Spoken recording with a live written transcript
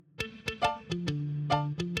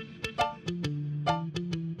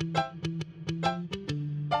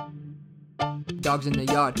dogs in the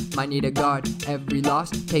yard might need a guard. Every loss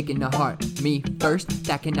taken to heart. Me first,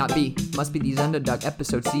 that cannot be. Must be these underdog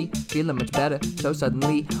episodes, see? Feeling much better, so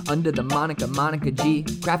suddenly under the Monica G.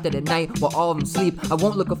 Crafted at night while all of them sleep. I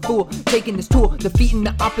won't look a fool, taking this tool, defeating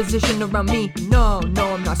the opposition around me. No,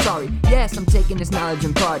 I'm not sorry. Yes, I'm taking this knowledge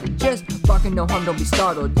imparted. Just barking no harm, don't be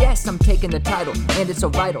startled. Yes, I'm taking the title, and it's so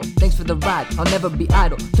vital. Thanks for the ride, I'll never be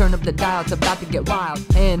idle. Turn up the dial, it's about to get wild,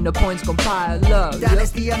 and the points gon' pile up.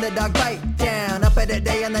 Dynasty underdog bite down, up at the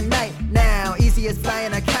day and the night. Now, easy as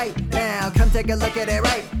flying a kite. Now, come take a look at it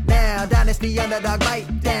right now. Dynasty underdog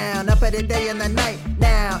bite down, up at the day and the night.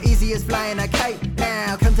 Now, easy as flying a kite.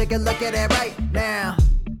 Now, come take a look at it right now.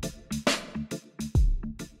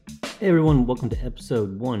 Hey everyone, welcome to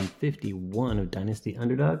episode 151 of Dynasty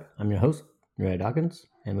Underdog. I'm your host, Ray Dawkins,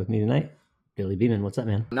 and with me tonight, Billy Beeman. What's up,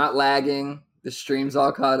 man? Not lagging. The stream's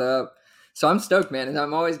all caught up. So I'm stoked, man. And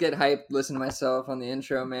I'm always get hyped listening to myself on the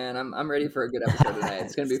intro, man. I'm ready for a good episode tonight.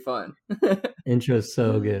 It's going to be fun. Intro's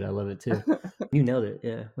so good. I love it too. You nailed it.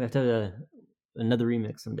 Yeah. We have to have another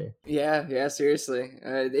remix someday. Yeah, seriously.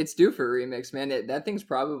 It's due for a remix, man. That thing's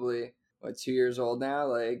probably, 2 years old now?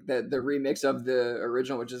 Like the remix of the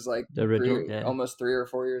original, which is like the original, almost 3 or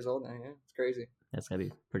 4 years old now. Yeah, it's crazy. That's got to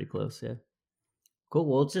be pretty close, yeah. Cool.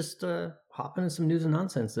 Well, let's just hop into some news and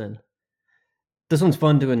nonsense then. This one's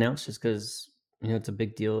fun to announce just because, it's a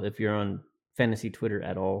big deal. If you're on fantasy Twitter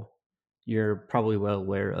at all, you're probably well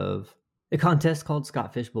aware of a contest called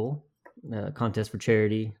Scott Fish Bowl, a contest for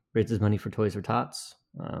charity, raises money for Toys for Tots,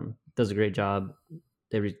 does a great job.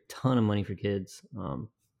 They raise a ton of money for kids. Rocking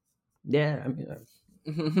last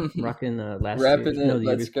Repping year. it,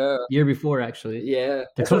 let's go. Year before, actually. Yeah,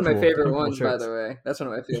 that's one of my favorite ones, shirts. By the way. That's one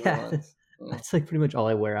of my favorite ones. That's like pretty much all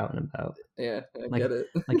I wear out and about. Yeah, I get it.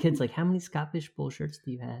 My kid's like, how many Scott Fish Bowl shirts do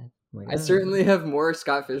you have? Like, I certainly have more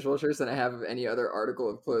Scott Fish Bowl shirts than I have of any other article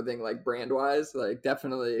of clothing, like brand-wise. Like,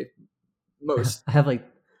 definitely most. I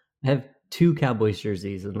have 2 Cowboys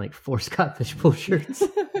jerseys and like 4 Scott Fish Bowl shirts.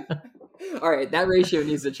 All right, that ratio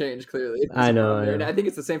needs to change, clearly. I know. And I think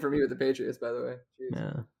it's the same for me with the Patriots, by the way. Jeez.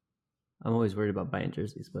 Yeah. I'm always worried about buying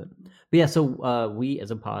jerseys, but yeah. So we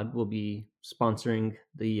as a pod will be sponsoring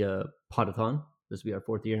the Podathon. This will be our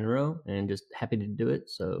 4th year in a row, and just happy to do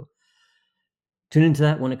it. So tune into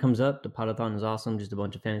that when it comes up. The Podathon is awesome. Just a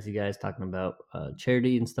bunch of fantasy guys talking about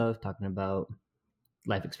charity and stuff, talking about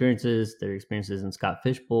life experiences, their experiences in Scott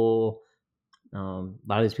Fish Bowl. A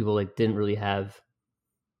lot of these people didn't really have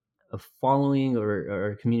a following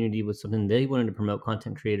or a community with something they wanted to promote,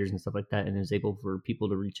 content creators and stuff like that, and is able for people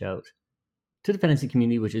to reach out to the fantasy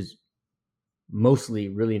community, which is mostly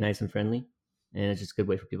really nice and friendly, and it's just a good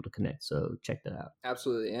way for people to connect. So check that out.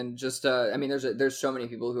 Absolutely. And just there's so many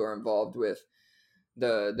people who are involved with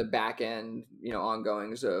the back end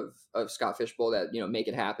ongoings of Scott Fish Bowl that make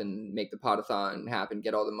it happen, make the Podathon happen,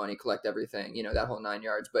 get all the money, collect everything, that whole 9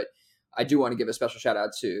 yards. But I do want to give a special shout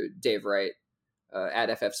out to Dave Wright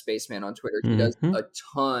at FF Spaceman on Twitter. He does a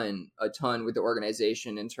ton with the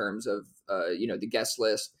organization in terms of the guest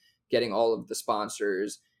list, getting all of the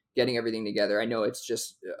sponsors, getting everything together. I know it's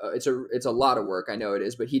just it's a lot of work. I know it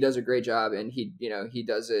is, but he does a great job, and he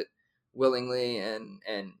does it willingly, and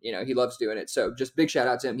he loves doing it. So just big shout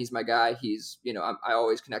out to him. He's my guy. He's I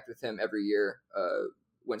always connect with him every year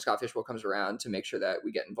when Scott Fish Bowl comes around to make sure that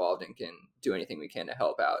we get involved and can do anything we can to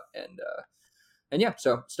help out. And yeah,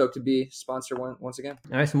 so stoked to be sponsor once again.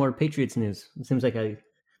 All right, some more Patriots news. It seems like I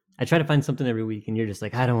try to find something every week, and you're just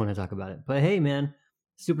like, I don't want to talk about it. But hey, man,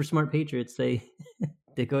 super smart Patriots. They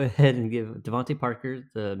go ahead and give Devontae Parker,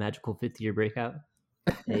 the magical 5th-year breakout,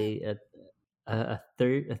 a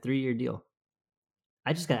 3-year deal.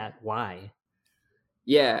 I just got to ask why.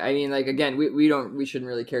 Yeah, I mean, again, we shouldn't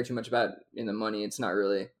really care too much about in the money. It's not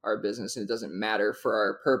really our business, and it doesn't matter for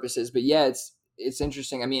our purposes. But yeah, it's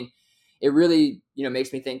interesting. I mean, it really,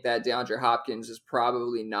 makes me think that DeAndre Hopkins is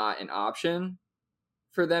probably not an option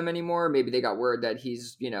for them anymore. Maybe they got word that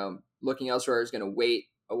he's, looking elsewhere, is going to wait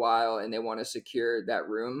a while, and they want to secure that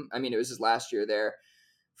room. I mean, it was his last year there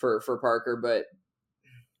for Parker, but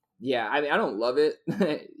yeah, I mean, I don't love it.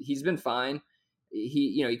 He's been fine.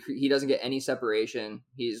 He doesn't get any separation.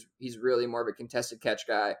 He's really more of a contested catch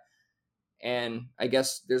guy, and I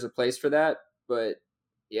guess there's a place for that, but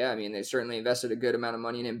yeah, I mean, they certainly invested a good amount of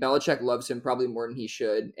money in him. Belichick loves him probably more than he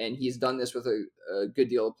should, and he's done this with a good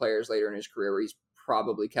deal of players later in his career where he's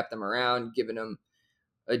probably kept them around, given them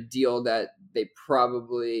a deal that they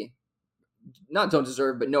probably don't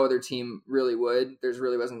deserve, but no other team really would. There's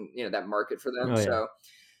really wasn't, that market for them. Oh, yeah.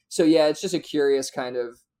 So yeah, it's just a curious kind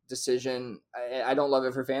of decision. I don't love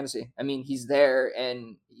it for fantasy. I mean, he's there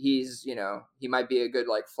and he's, he might be a good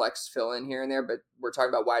like flex fill in here and there, but we're talking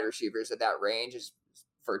about wide receivers at that range is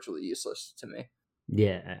virtually useless to me.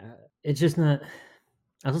 Yeah, it's just not.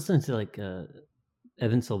 I was listening to like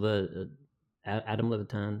Evan Silva, Adam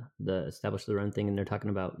Levitan, the establish the run thing, and they're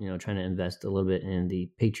talking about trying to invest a little bit in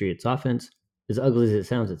the Patriots offense. As ugly as it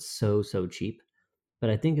sounds, it's so cheap. But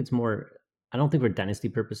I think it's more. I don't think for dynasty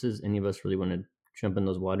purposes, any of us really want to jump in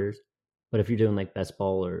those waters. But if you're doing like best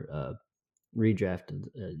ball or redraft,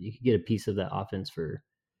 you could get a piece of that offense for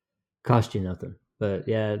cost you nothing. But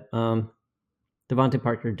yeah, Devontae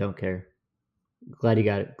Parker, don't care. Glad he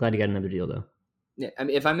got it. Glad he got another deal though. Yeah, I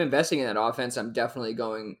mean, if I'm investing in that offense, I'm definitely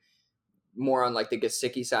going more on like the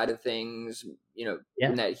Gesicki side of things,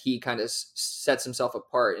 in that he kind of sets himself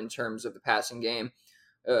apart in terms of the passing game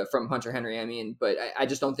from Hunter Henry. I mean, but I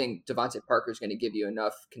just don't think Devontae Parker is going to give you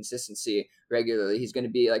enough consistency regularly. He's going to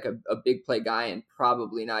be like a big play guy and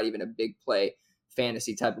probably not even a big play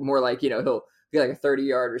fantasy type. More like, he'll be like a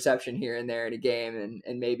 30-yard reception here and there in a game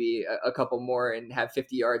and maybe a couple more and have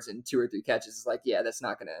 50 yards and 2 or 3 catches. It's like, yeah, it's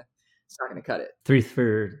not gonna cut it. 3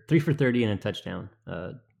 for 30 and a touchdown.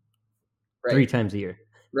 Right. 3 times a year.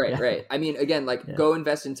 Right. I mean, again, go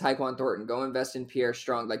invest in Tyquan Thornton, go invest in Pierre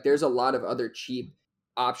Strong. Like there's a lot of other cheap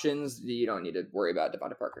options that you don't need to worry about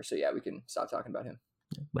Devontae Parker. So yeah, we can stop talking about him.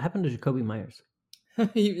 What happened to Jacoby Myers?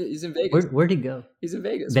 He's in Vegas. Where'd he go? He's in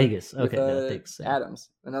Vegas. Vegas. Okay. With, thanks. Adams,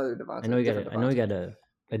 another Devontae. I know he got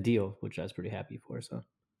a deal, which I was pretty happy for. So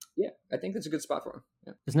yeah, I think that's a good spot for him.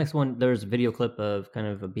 Yeah. This next one, there's a video clip of kind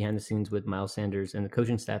of a behind the scenes with Miles Sanders and the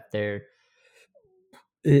coaching staff there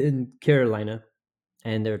in Carolina,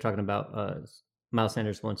 and they were talking about Miles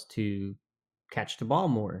Sanders wants to catch the ball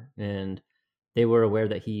more, and they were aware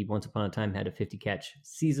that he once upon a time had a 50 catch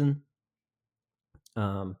season.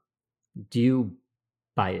 Do you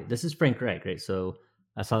buy it? This is Frank Reich, right? So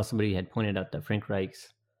I saw somebody had pointed out that Frank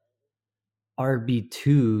Reich's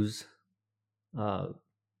RB2s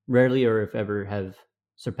rarely or if ever have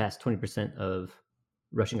surpassed 20% of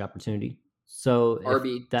rushing opportunity. So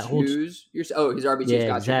RB2s? His RB2s. Yeah,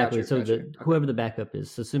 gotcha, exactly. Gotcha. So whoever the backup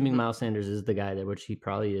is, assuming Miles Sanders is the guy there, which he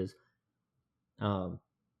probably is,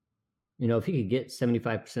 if he could get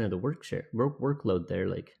 75% of the workload there,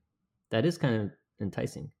 like that is kind of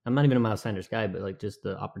enticing. I'm not even a Miles Sanders guy, but like just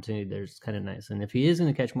the opportunity there's kind of nice. And if he is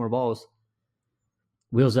going to catch more balls,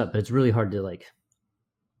 wheels up. But it's really hard to like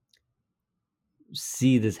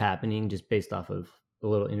see this happening just based off of a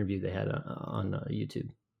little interview they had on YouTube.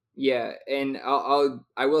 Yeah, and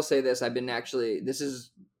I will say this. This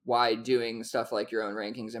is why doing stuff like your own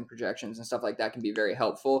rankings and projections and stuff like that can be very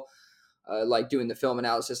helpful. Like doing the film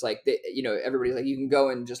analysis, like everybody's like, you can go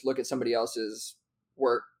and just look at somebody else's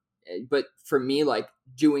work, but for me, like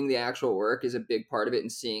doing the actual work is a big part of it,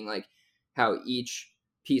 and seeing like how each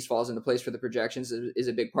piece falls into place for the projections is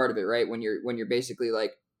a big part of it, right? When you're basically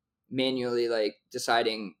like manually like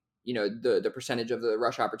deciding the percentage of the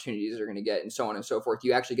rush opportunities they're going to get and so on and so forth,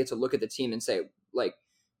 you actually get to look at the team and say, like,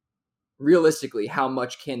 realistically, how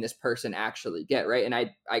much can this person actually get, right? And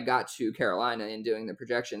I got to Carolina in doing the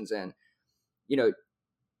projections, and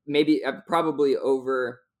maybe probably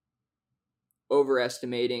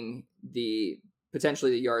overestimating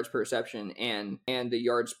potentially the yards per reception and the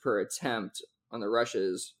yards per attempt on the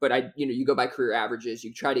rushes. But you go by career averages,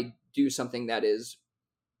 you try to do something that is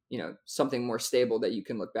something more stable that you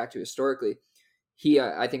can look back to historically. He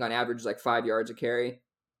I think on average is like 5 yards a carry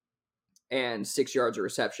and 6 yards a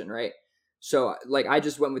reception, right? So like I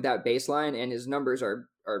just went with that baseline, and his numbers are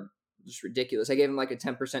just ridiculous. I gave him like a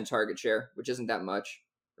 10% target share, which isn't that much,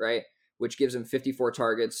 right? Which gives him 54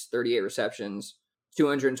 targets, 38 receptions,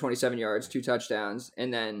 227 yards, 2 touchdowns.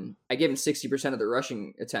 And then I gave him 60% of the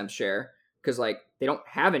rushing attempt share, because like they don't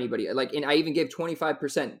have anybody. Like, and I even gave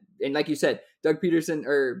 25%. And like you said, Frank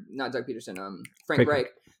Reich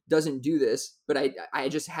doesn't do this, but I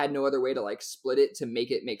just had no other way to like split it to make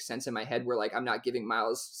it make sense in my head, where like I'm not giving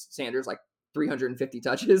Miles Sanders like 350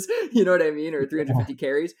 touches, you know what I mean, or 350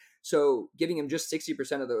 carries. So giving him just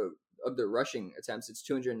 60% of the rushing attempts, it's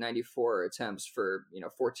 294 attempts for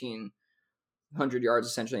 1,400 yards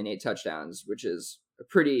essentially and 8 touchdowns, which is a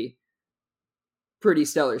pretty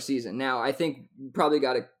stellar season. Now I think probably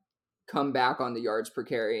got to come back on the yards per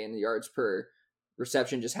carry and the yards per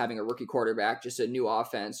reception, just having a rookie quarterback, just a new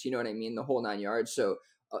offense, you know what I mean, the whole 9 yards. So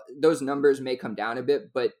those numbers may come down a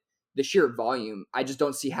bit, but the sheer volume, I just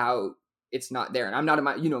don't see how it's not there. And I'm not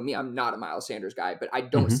I'm not a Miles Sanders guy, but I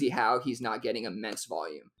don't see how he's not getting immense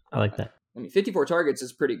volume. I like that. I mean, 54 targets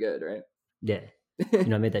is pretty good, right? Yeah. I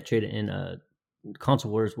made that trade in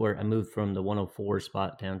Console Wars where I moved from the 104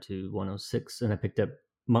 spot down to 106, and I picked up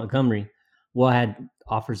Montgomery. Well, I had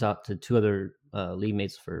offers out to 2 other league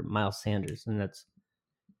mates for Miles Sanders, and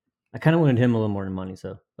I kind of wanted him a little more money.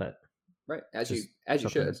 So, but Right, as you something I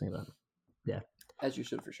should, was thinking about. Yeah, as you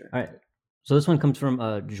should for sure. all right. So this one comes from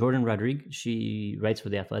Jordan Rodriguez. She writes for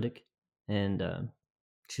The Athletic, and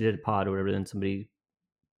she did a pod or whatever. Then somebody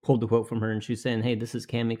pulled the quote from her, and she's saying, "Hey, this is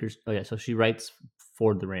Cam Akers." Oh yeah, so she writes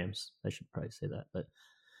for the Rams. I should probably say that, but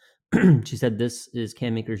she said this is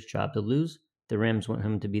Cam Akers' job to lose. The Rams want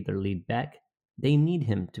him to be their lead back. They need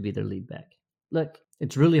him to be their lead back. Look,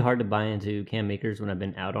 it's really hard to buy into Cam Akers when I've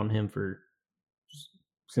been out on him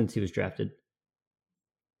since he was drafted.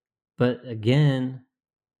 But again,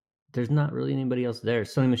 there's not really anybody else there.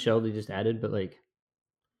 Sonny Michel they just added, but like,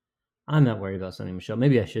 I'm not worried about Sonny Michel.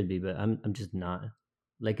 Maybe I should be, but I'm just not.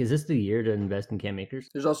 Like, is this the year to invest in Cam Akers?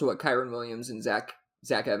 There's also Kyron Williams and Zach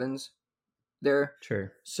Evans there.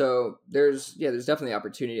 Sure. So there's definitely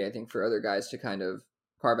opportunity, I think, for other guys to kind of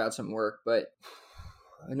carve out some work. But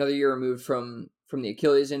another year removed from the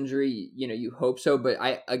Achilles injury, you hope so. But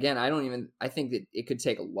I think that it could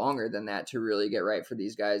take longer than that to really get right for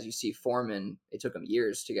these guys. You see Foreman, it took him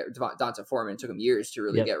years to get Donta Foreman. It took him years to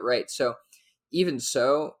really get right. So even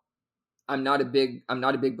so, I'm not a big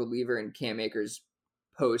believer in Cam Akers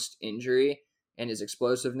post injury and his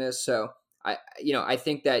explosiveness. So I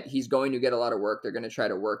think that he's going to get a lot of work. They're going to try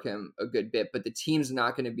to work him a good bit, but the team's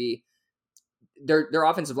not going to be their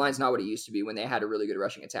offensive line's not what it used to be when they had a really good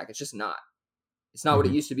rushing attack. It's just not. It's not what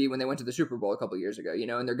it used to be when they went to the Super Bowl a couple of years ago,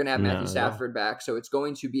 and they're going to have Matthew Stafford back. So it's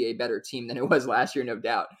going to be a better team than it was last year, no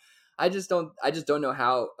doubt. I just don't know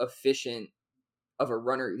how efficient of a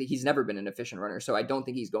runner. He's never been an efficient runner. So I don't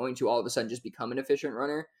think he's going to all of a sudden just become an efficient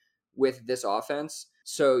runner with this offense.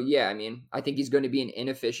 So yeah, I mean, I think he's going to be an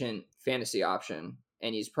inefficient fantasy option,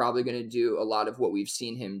 and he's probably going to do a lot of what we've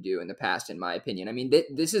seen him do in the past, in my opinion. I mean,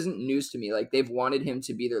 this isn't news to me. Like, they've wanted him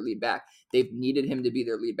to be their lead back. They've needed him to be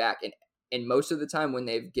their lead back. And most of the time when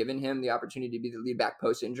they've given him the opportunity to be the lead back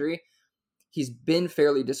post-injury, he's been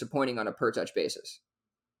fairly disappointing on a per-touch basis.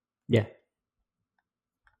 Yeah.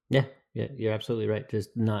 Yeah, you're absolutely right. Just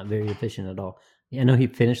not very efficient at all. Yeah, I know he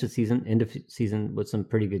finished the end of season with some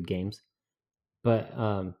pretty good games, but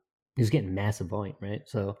he was getting massive volume, right?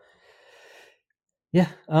 So, yeah,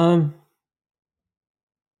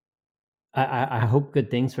 I hope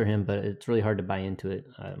good things for him, but it's really hard to buy into it.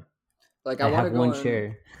 I want to go one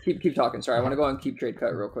share. Keep talking. Sorry, I want to go on Keep Trade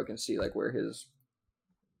Cut real quick and see like where his.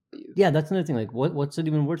 Yeah, that's another thing. Like, what's it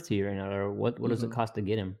even worth to you right now, or what does it cost to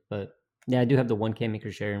get him? But yeah, I do have the one Cam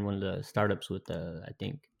Akers share in one of the startups with I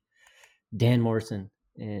think Dan Morrison,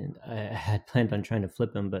 and I had planned on trying to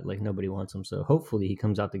flip him, but like nobody wants him. So hopefully he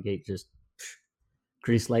comes out the gate just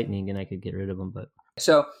grease lightning, and I could get rid of him. But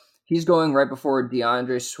so he's going right before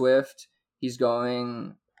DeAndre Swift. He's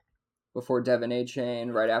going before Devin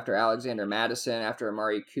Achane, right after Alexander Madison, after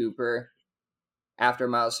Amari Cooper, after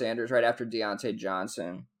Miles Sanders, right after Deontay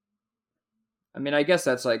Johnson. I mean, I guess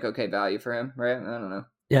that's like okay value for him, right? I don't know.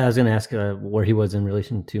 Yeah, I was going to ask where he was in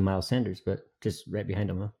relation to Miles Sanders, but just right behind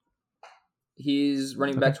him, huh? He's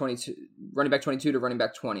running back 22 to running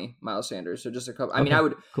back 20, Miles Sanders. So just a couple. I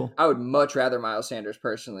mean, cool. I would much rather Miles Sanders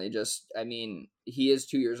personally. I mean, he is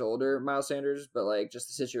 2 years older, Miles Sanders, but like just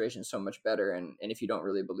the situation is so much better. And if you don't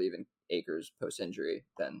really believe in Akers post injury,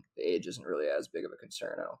 then the age isn't really as big of a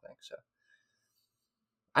concern. I don't think so.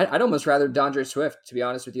 I'd almost rather DeAndre Swift, to be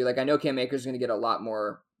honest with you. Like, I know Cam Akers is going to get a lot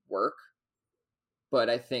more work, but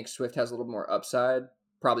I think Swift has a little more upside,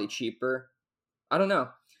 probably cheaper. I don't know.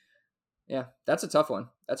 Yeah, that's a tough one.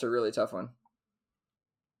 That's a really tough one.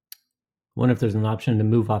 Wonder if there's an option to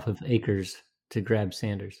move off of Akers to grab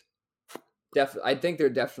Sanders. I think there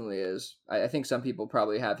definitely is. I think some people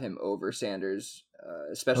probably have him over Sanders,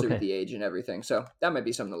 especially with the age and everything. So that might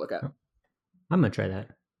be something to look at. I'm going to try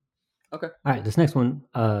that. Okay. All right, this next one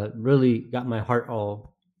really got my heart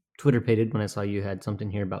all Twitter-pated when I saw you had something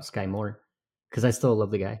here about Sky Moore, because I still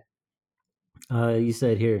love the guy. You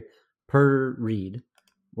said here, per Reed,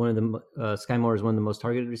 Sky Moore is one of the most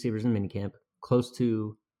targeted receivers in minicamp, close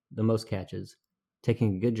to the most catches,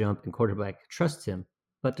 taking a good jump, and quarterback trusts him,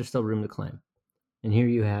 but there's still room to climb. And here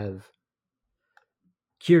you have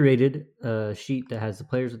curated a sheet that has the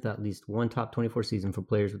players with at least one top 24 season for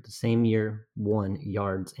players with the same year one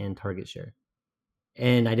yards and target share.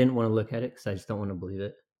 And I didn't want to look at it because I just don't want to believe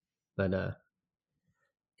it. But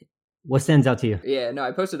what stands out to you? Yeah, no,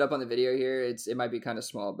 I posted up on the video here. It might be kind of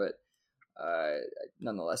small, but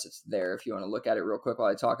nonetheless, it's there if you want to look at it real quick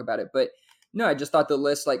while I talk about it. But no, I just thought the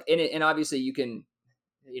list, like, and obviously you can,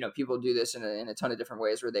 people do this in a ton of different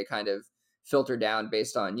ways where they kind of filter down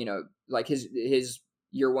based on, like his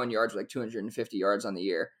year one yards were like 250 yards on the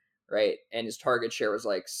year, right? And his target share was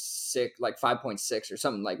like 5.6 or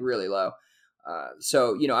something like really low.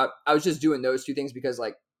 So, I was just doing those two things because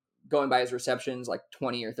like going by his receptions, like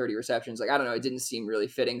 20 or 30 receptions, like, I don't know, it didn't seem really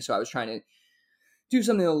fitting. So I was trying to do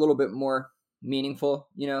something a little bit more meaningful,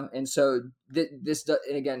 And so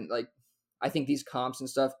and again, like, I think these comps and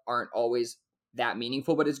stuff aren't always that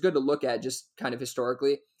meaningful, but it's good to look at just kind of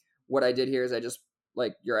historically. What I did here is I just,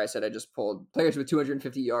 like Uri said, I just pulled players with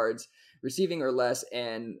 250 yards receiving or less,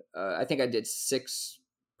 and I think I did 6%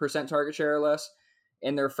 target share or less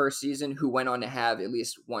in their first season who went on to have at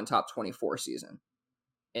least one top 24 season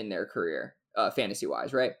in their career,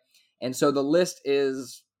 fantasy-wise, right? And so the list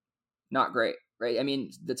is not great, right? I mean,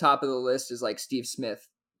 the top of the list is like Steve Smith.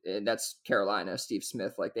 That's Carolina. Steve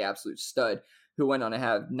Smith, like the absolute stud, who went on to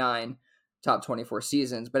have 9 top 24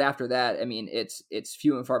 seasons. But after that, I mean, it's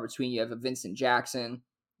few and far between. You have a Vincent Jackson,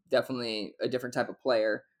 definitely a different type of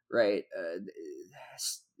player, right?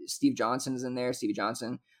 Steve Johnson's in there. Stevie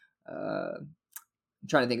Johnson. I'm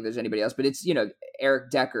trying to think if there's anybody else, but it's, Eric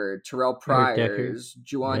Decker, Terrell Pryor's,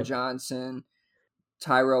 Juwan Johnson,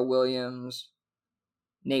 Tyrell Williams,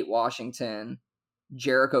 Nate Washington,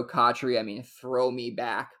 Jericho Cotchery. I mean, throw me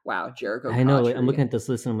back. Wow, Jericho Cotchery. I know. I'm looking at this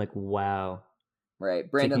list and I'm like, wow. Right.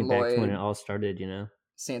 Brandon Lloyd. Back to when it all started,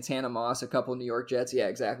 Santana Moss, a couple New York Jets. Yeah,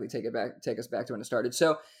 exactly. Take us back to when it started.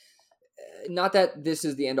 So, not that this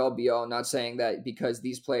is the end all be all. I'm not saying that because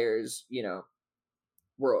these players,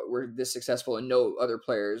 were this successful and no other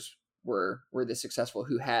players were this successful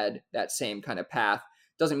who had that same kind of path.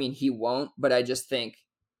 Doesn't mean he won't, but I just think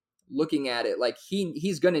looking at it, like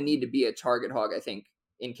he's going to need to be a target hog, I think,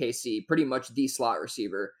 in KC, pretty much the slot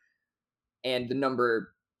receiver and the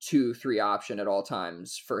number 2-3 option at all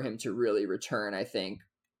times for him to really return, I think,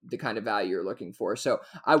 the kind of value you're looking for. So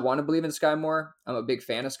I want to believe in Sky Moore. I'm a big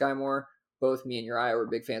fan of Sky Moore. Both me and Uriah were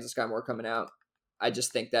big fans of Sky Moore coming out. I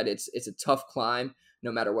just think that it's a tough climb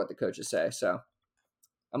no matter what the coaches say. So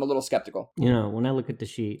I'm a little skeptical. When I look at the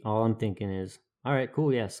sheet, all I'm thinking is, all right,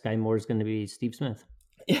 cool. Yeah, Sky Moore is going to be Steve Smith.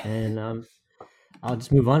 And I'll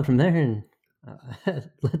just move on from there and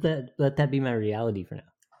let that be my reality for now.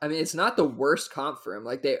 I mean, it's not the worst comp for him.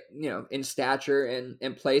 Like they, in stature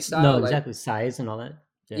and play style. No, exactly, size and all that.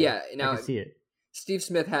 Yeah, I can see it. Steve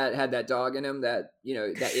Smith had that dog in him, that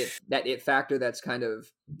that it factor that's kind of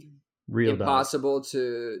real impossible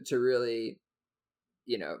to really,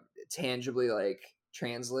 tangibly like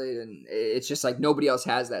translate, and it's just like nobody else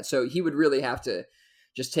has that. So he would really have to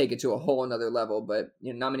just take it to a whole another level. But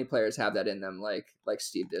not many players have that in them like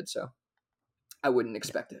Steve did. So I wouldn't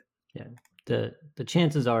expect it. Yeah, the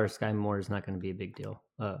chances are Sky Moore is not going to be a big deal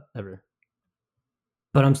ever.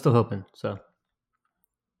 But I'm still hoping. So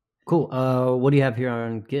cool. What do you have here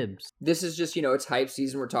on Gibbs? This is just it's hype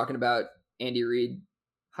season. We're talking about Andy Reid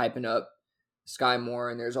hyping up Sky Moore,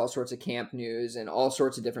 and there's all sorts of camp news and all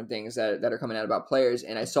sorts of different things that are coming out about players.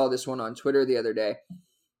 And I saw this one on Twitter the other day,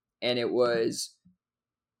 and it was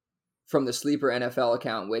from the Sleeper NFL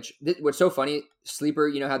account, which what's so funny,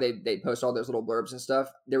 Sleeper, how they post all those little blurbs and stuff.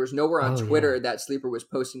 There was nowhere on Twitter that Sleeper was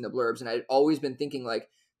posting the blurbs, and I'd always been thinking like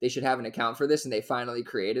they should have an account for this, and they finally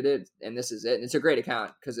created it, and this is it. And it's a great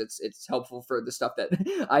account because it's helpful for the stuff that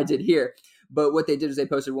I did here. But what they did is they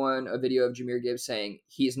posted a video of Jahmyr Gibbs saying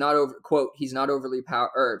he's not overly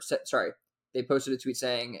they posted a tweet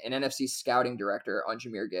saying an NFC scouting director on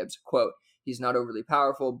Jahmyr Gibbs, quote, he's not overly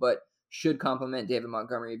powerful, but should complement David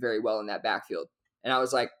Montgomery very well in that backfield. And I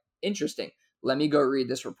was like, interesting. Let me go read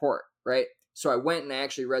this report, right? So I went and I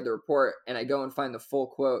actually read the report, and I go and find the full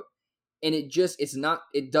quote. And it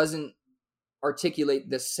doesn't articulate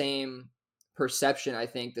the same perception, I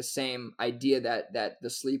think, the same idea that the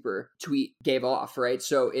Sleeper tweet gave off, right?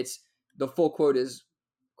 So the full quote is,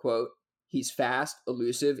 quote, he's fast,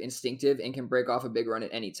 elusive, instinctive, and can break off a big run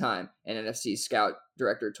at any time. An NFC scout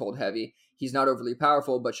director told Heavy. He's not overly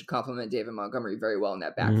powerful, but should complement David Montgomery very well in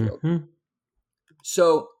that backfield. Mm-hmm.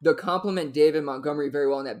 So the complement David Montgomery very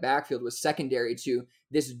well in that backfield was secondary to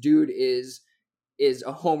this dude is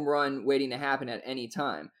a home run waiting to happen at any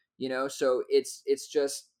time, So it's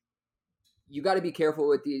just, you got to be careful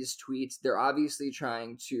with these tweets. They're obviously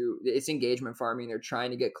it's engagement farming. They're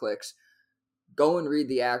trying to get clicks. Go and read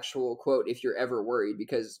the actual quote if you're ever worried,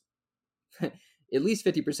 because at least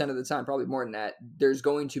 50% of the time, probably more than that, there's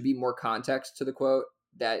going to be more context to the quote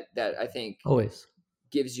that I think always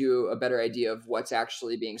gives you a better idea of what's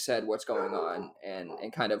actually being said, what's going on,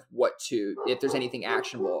 and kind of if there's anything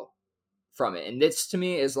actionable from it. And this to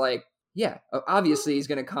me is like, yeah, obviously he's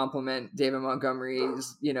going to compliment David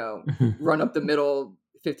Montgomery's, run up the middle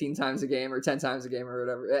 15 times a game or 10 times a game or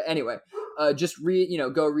whatever. Anyway, just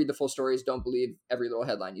go read the full stories. Don't believe every little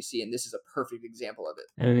headline you see. And this is a perfect example of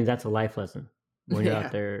it. I mean, that's a life lesson when you're Yeah.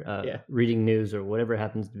 out there Yeah. reading news or whatever it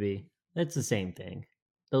happens to be. It's the same thing.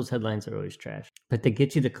 Those headlines are always trash, but they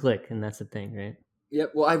get you to click, and that's the thing, right?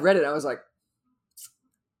 Yep. Well, I read it. I was like,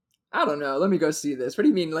 I don't know. Let me go see this. What do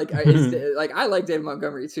you mean? Like, I like David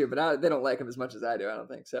Montgomery too, but they don't like him as much as I do. I don't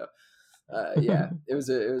think so. Yeah, it was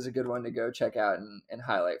a good one to go check out and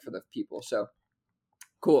highlight for the people. So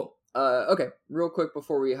cool. Okay, real quick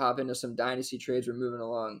before we hop into some dynasty trades, we're moving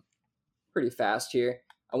along pretty fast here.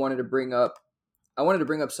 I wanted to bring up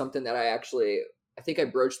something that I think I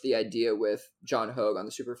broached the idea with John Hogue on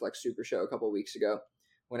the Superflex Super Show a couple of weeks ago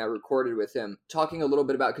when I recorded with him, talking a little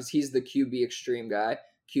bit about, because he's the QB extreme guy.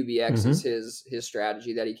 QBX is his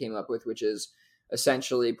strategy that he came up with, which is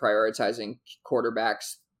essentially prioritizing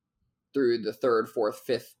quarterbacks through the third, fourth,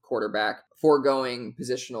 fifth quarterback, foregoing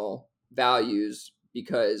positional values,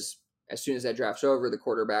 because as soon as that draft's over, the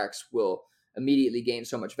quarterbacks will immediately gain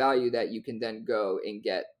so much value that you can then go and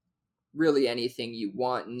get really anything you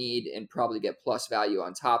want, need, and probably get plus value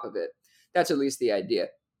on top of it. That's at least the idea.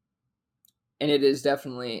 And it is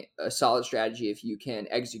definitely a solid strategy if you can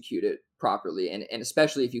execute it properly. And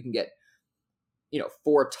especially if you can get,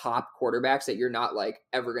 4 top quarterbacks that you're not like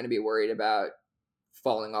ever going to be worried about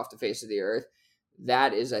falling off the face of the earth.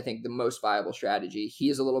 That is, I think, the most viable strategy. He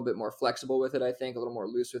is a little bit more flexible with it, I think, a little more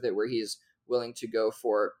loose with it, where he's willing to go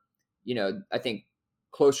for, I think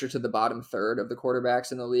closer to the bottom third of the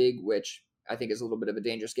quarterbacks in the league, which I think is a little bit of a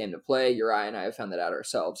dangerous game to play. Uriah and I have found that out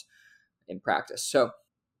ourselves in practice. So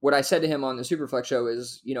what I said to him on the Superflex show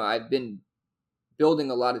is, I've been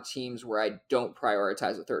building a lot of teams where I don't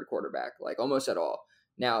prioritize a third quarterback, like almost at all.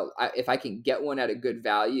 Now, if I can get one at a good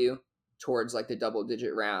value towards like the double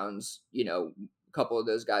digit rounds, a couple of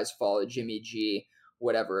those guys fall, Jimmy G,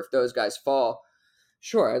 whatever. If those guys fall,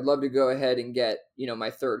 sure, I'd love to go ahead and get,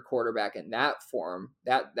 my third quarterback in that form,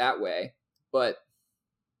 that way. But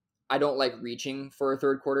I don't like reaching for a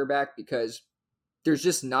third quarterback because there's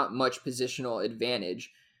just not much positional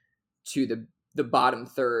advantage to the bottom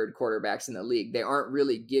third quarterbacks in the league. They aren't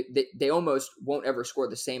really they almost won't ever score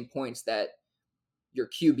the same points that your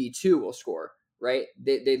QB2 will score, right?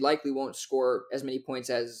 They likely won't score as many points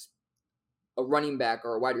as a running back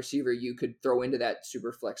or a wide receiver you could throw into that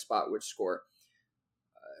super flex spot would score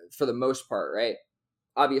for the most part, right?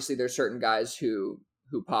 Obviously, there's certain guys who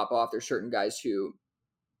pop off. There's certain guys who,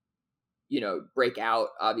 break out,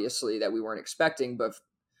 obviously, that we weren't expecting. But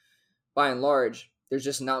by and large, there's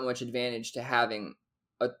just not much advantage to having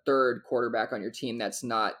a third quarterback on your team that's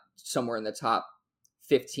not somewhere in the top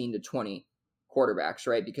 15 to 20 quarterbacks,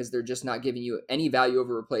 right? Because they're just not giving you any value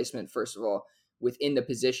over replacement, first of all, within the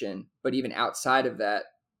position. But even outside of that,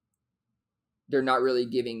 they're not really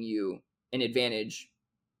giving you an advantage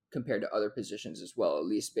compared to other positions as well, at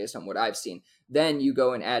least based on what I've seen. Then you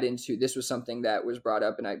go and add into, this was something that was brought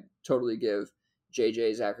up, and I totally give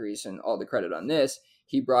JJ Zacharyson all the credit on this.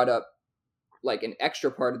 He brought up like an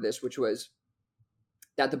extra part of this, which was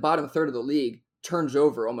that the bottom third of the league turns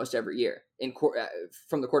over almost every year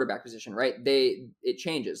from the quarterback position, right? It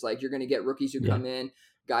changes. Like, you're going to get rookies who come in,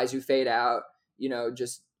 guys who fade out,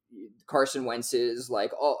 just Carson Wentz's,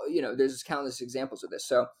 like all, there's countless examples of this.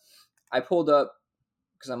 So I pulled up,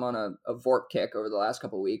 because I'm on a VORP kick over the last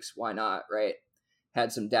couple of weeks. Why not, right?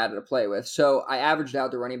 Had some data to play with. So I averaged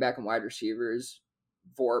out the running back and wide receivers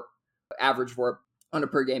VORP, average VORP on a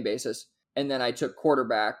per game basis. And then I took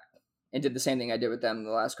quarterback and did the same thing I did with them in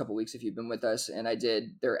the last couple of weeks if you've been with us. And I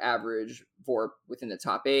did their average VORP within the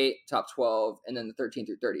top 8, top 12, and then the 13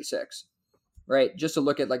 through 36, right? Just to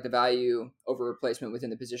look at like the value over replacement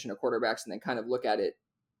within the position of quarterbacks, and then kind of look at it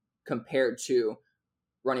compared to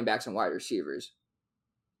running backs and wide receivers.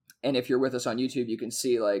 And if you're with us on YouTube, you can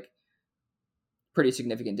see like pretty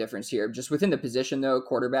significant difference here. Just within the position though,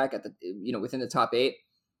 quarterback at the, within the top 8,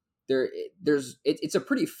 it's a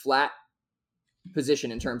pretty flat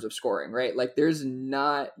position in terms of scoring, right? Like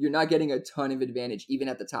you're not getting a ton of advantage even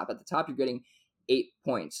at the top. At the top, you're getting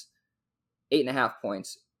 8.5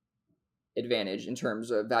 points advantage in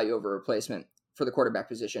terms of value over replacement for the quarterback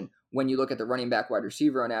position. When you look at the running back, wide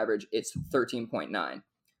receiver on average, it's 13.9, which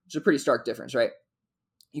is a pretty stark difference, right?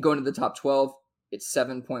 You go into the top 12, it's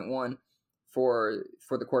 7.1 for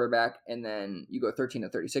the quarterback, and then you go 13 to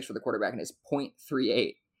 36 for the quarterback, and it's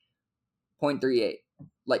 0.38. 0.38.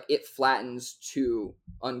 Like, it flattens to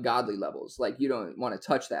ungodly levels. Like, you don't want to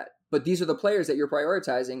touch that. But these are the players that you're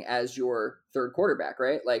prioritizing as your third quarterback,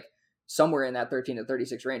 right? Like, somewhere in that 13 to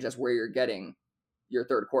 36 range, that's where you're getting your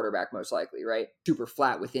third quarterback most likely, right? Super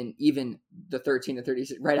flat within even the 13 to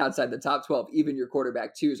 36, right outside the top 12. Even your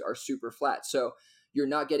quarterback twos are super flat. So you're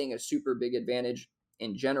not getting a super big advantage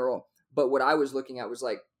in general. But what I was looking at was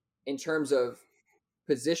like, in terms of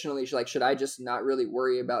positionally, like, should I just not really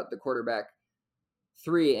worry about the quarterback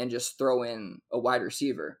 3 and just throw in a wide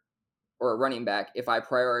receiver or a running back if I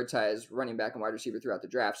prioritize running back and wide receiver throughout the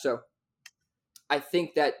draft? So I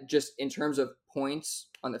think that just in terms of points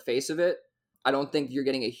on the face of it, I don't think you're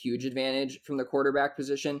getting a huge advantage from the quarterback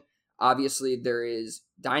position. Obviously, there is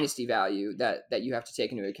dynasty value that you have to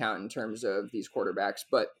take into account in terms of these quarterbacks.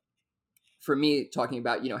 But for me, talking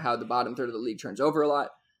about, how the bottom third of the league turns over a lot,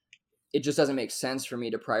 it just doesn't make sense for me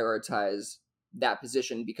to prioritize that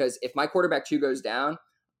position, because if my quarterback 2 goes down,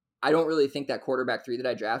 I don't really think that quarterback 3 that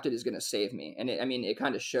I drafted is going to save me. And it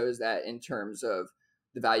kind of shows that in terms of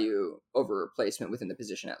the value over replacement within the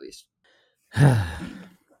position, at least.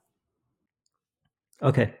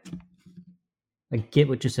 Okay. I get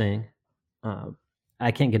what you're saying.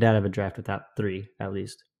 I can't get out of a draft without 3, at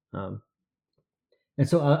least. And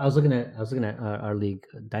so I was looking at our league,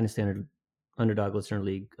 Dynasty Underdog Listener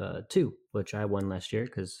League 2, which I won last year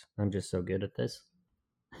because I'm just so good at this.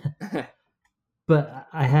 But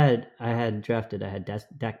I had drafted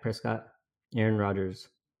Dak Prescott, Aaron Rodgers,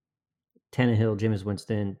 Tannehill, Jameis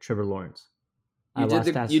Winston, Trevor Lawrence. You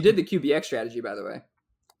did the QBX strategy, by the way.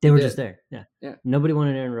 They were just there. Yeah. Nobody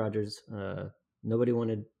wanted Aaron Rodgers. Nobody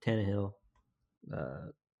wanted Tannehill.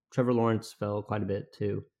 Trevor Lawrence fell quite a bit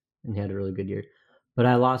too, and he had a really good year. But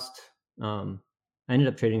I lost. I ended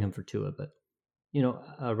up trading him for Tua. But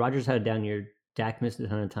Rodgers had a down year. Dak missed a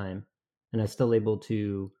ton of time, and I was still able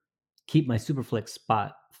to keep my Superflex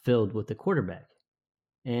spot filled with the quarterback.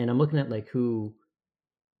 And I'm looking at like who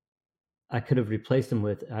I could have replaced him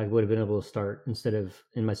with. I would have been able to start, instead of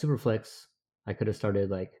in my Superflex, I could have started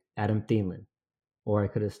like Adam Thielen, or I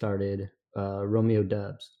could have started Romeo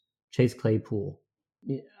Doubs, Chase Claypool.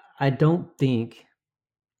 I don't think,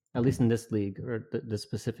 at least in this league or the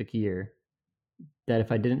specific year, that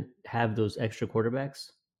if I didn't have those extra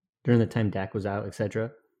quarterbacks during the time Dak was out,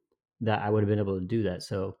 etc., that I would have been able to do that.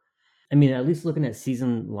 So, I mean, at least looking at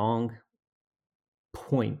season-long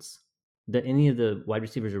points, that any of the wide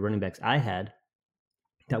receivers or running backs I had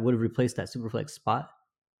that would have replaced that Superflex spot,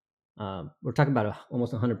 we're talking about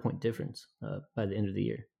almost 100-point difference by the end of the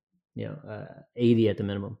year. 80 at the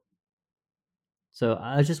minimum. So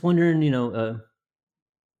I was just wondering,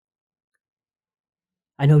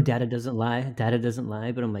 I know data doesn't lie,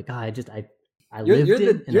 but I'm like, I lived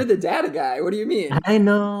it. You're the data guy. What do you mean? I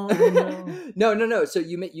know. No. So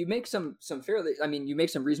you make some fairly, you make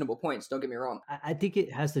some reasonable points. Don't get me wrong. I think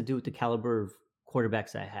it has to do with the caliber of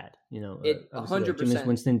quarterbacks I had. 100%. Jameis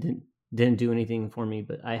Winston didn't do anything for me,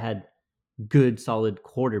 but I had good, solid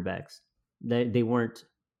quarterbacks. They weren't.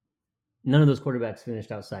 None of those quarterbacks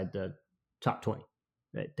finished outside the top 20.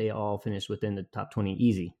 Right? They all finished within the top 20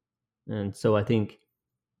 easy, and so I think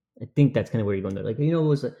that's kind of where you're going there. Like,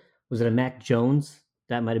 was it a Mac Jones?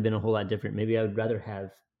 That might have been a whole lot different. Maybe I would rather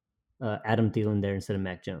have Adam Thielen there instead of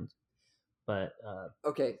Mac Jones. But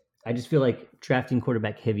okay, I just feel like drafting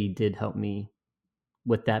quarterback heavy did help me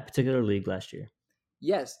with that particular league last year.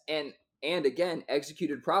 Yes, and again,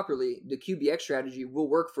 executed properly, the QBX strategy will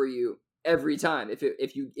work for you every time if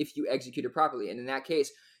you execute it properly. And in that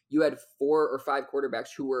case, you had 4 or 5 quarterbacks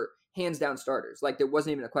who were hands down starters. Like, there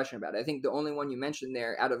wasn't even a question about it. I think the only one you mentioned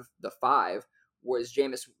there out of the 5 was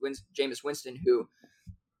Jameis Winston, who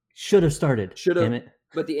should have started. Damn it.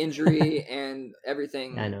 But the injury and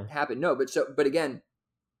everything happened. No, but again,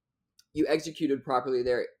 you executed properly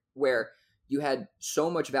there, where you had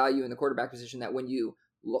so much value in the quarterback position that when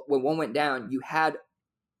one went down, you had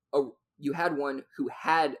one who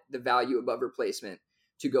had the value above replacement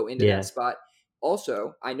to go into that spot.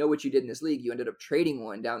 Also, I know what you did in this league. You ended up trading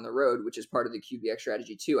one down the road, which is part of the QBX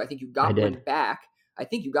strategy too. I think you got one back. I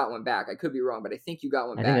could be wrong, but I think you got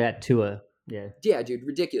one back. I think I got Tua. Yeah. Yeah, dude,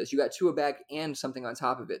 ridiculous. You got Tua back and something on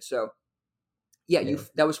top of it. So,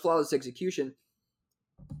 that was flawless execution.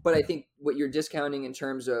 But I think what you're discounting in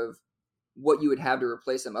terms of what you would have to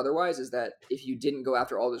replace them otherwise is that if you didn't go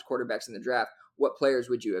after all those quarterbacks in the draft, what players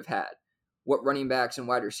would you have had? What running backs and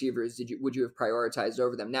wide receivers would you have prioritized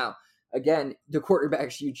over them? Now, again, the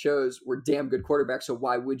quarterbacks you chose were damn good quarterbacks, so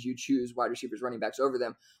why would you choose wide receivers, running backs over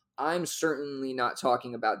them? I'm certainly not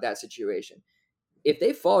talking about that situation. If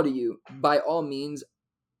they fall to you, by all means,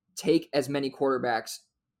 take as many quarterbacks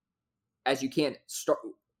as you can.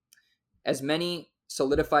 As many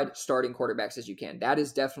solidified starting quarterbacks as you can. That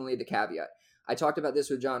is definitely the caveat. I talked about this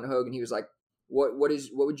with John Hogan. He was like, what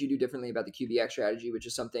would you do differently about the QBX strategy, which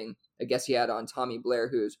is something I guess he had on Tommy Blair,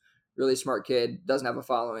 who's really smart kid, doesn't have a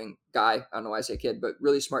following guy. I don't know why I say kid, but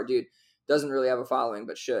really smart dude. Doesn't really have a following,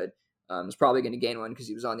 but should. Is probably going to gain one because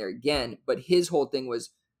he was on there again. But his whole thing was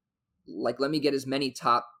like, let me get as many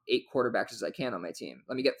top 8 quarterbacks as I can on my team.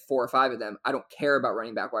 Let me get 4 or 5 of them. I don't care about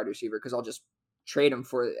running back, wide receiver, because I'll just trade them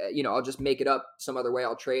for, I'll just make it up some other way.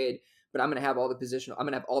 I'll trade, but I'm going to have all the position. I'm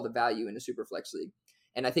going to have all the value in a super flex league.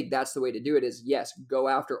 And I think that's the way to do it is, yes, go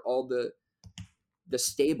after all the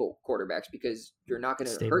stable quarterbacks, because you're not going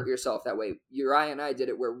to hurt yourself that way. Uriah and I did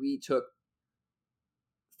it where we took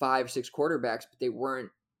 5, 6 quarterbacks, but they weren't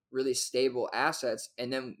really stable assets.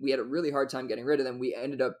 And then we had a really hard time getting rid of them. We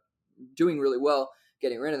ended up doing really well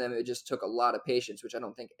getting rid of them. It just took a lot of patience, which I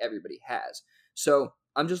don't think everybody has. So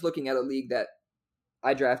I'm just looking at a league that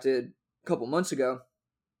I drafted a couple months ago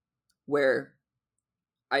where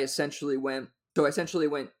I essentially went Tua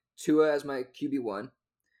as my QB1,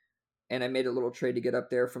 and I made a little trade to get up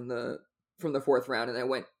there from the 4th round, and I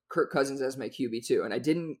went Kirk Cousins as my QB2, and I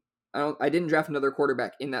didn't draft another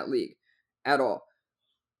quarterback in that league at all.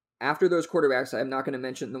 After those quarterbacks, I'm not going to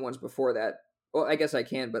mention the ones before that. Well, I guess I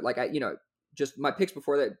can, but just my picks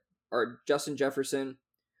before that are Justin Jefferson,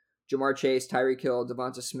 Jamar Chase, Tyreek Hill,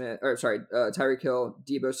 Tyreek Hill,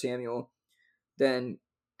 Deebo Samuel. Then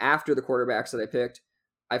after the quarterbacks that I picked,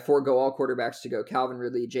 I forego all quarterbacks to go Calvin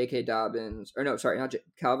Ridley, J.K. Dobbins,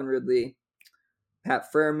 Calvin Ridley, Pat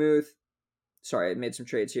Freiermuth. Sorry, I made some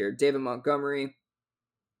trades here. David Montgomery,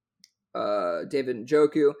 David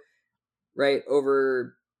Njoku, right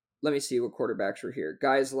over. Let me see what quarterbacks were here.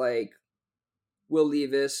 Guys like Will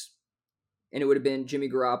Levis, and it would have been Jimmy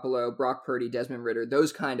Garoppolo, Brock Purdy, Desmond Ridder,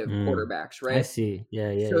 those kind of quarterbacks, right? I see.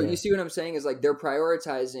 Yeah. So you see what I'm saying is like they're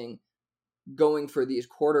prioritizing going for these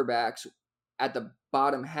quarterbacks at the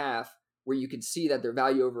bottom half where you can see that their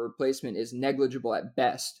value over replacement is negligible at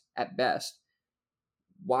best.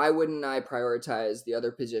 Why wouldn't I prioritize the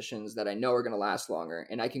other positions that I know are going to last longer,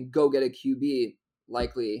 and I can go get a QB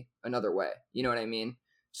likely another way? You know what I mean?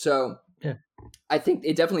 So yeah. I think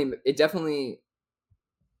it definitely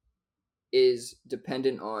is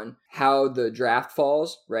dependent on how the draft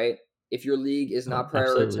falls, right? If your league is not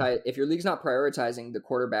prioritizing the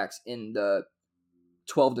quarterbacks in the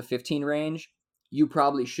 12 to 15 range, you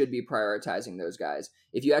probably should be prioritizing those guys.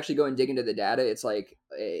 If you actually go and dig into the data, it's like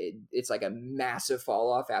a massive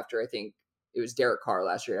fall off after, I think it was Derek Carr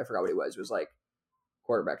last year. I forgot what it was. It was like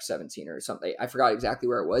quarterback 17 or something. I forgot exactly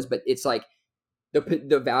where it was, but it's like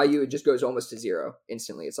the value, it just goes almost to zero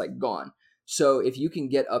instantly. It's like gone. So if you can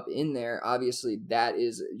get up in there, obviously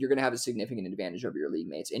you're going to have a significant advantage over your league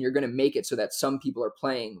mates, and you're going to make it so that some people are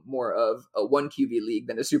playing more of a 1 QB league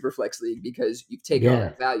than a super flex league because you've taken all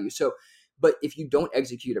that value. So, but if you don't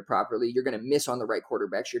execute it properly, you're going to miss on the right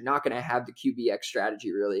quarterbacks. You're not going to have the QBX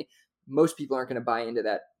strategy really. Most people aren't going to buy into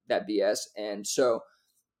that BS. And so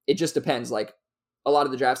it just depends. Like a lot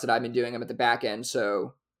of the drafts that I've been doing, I'm at the back end.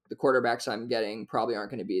 So the quarterbacks I'm getting probably aren't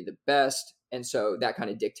going to be the best. And so that kind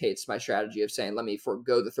of dictates my strategy of saying, let me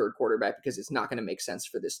forego the 3rd quarterback because it's not going to make sense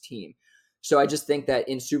for this team. So I just think that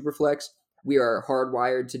in Superflex, we are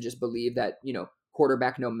hardwired to just believe that,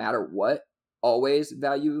 quarterback, no matter what, always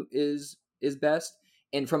value is best.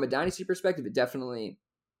 And from a dynasty perspective, it definitely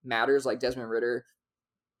matters. Like Desmond Ridder,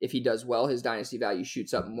 if he does well, his dynasty value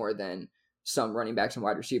shoots up more than some running backs and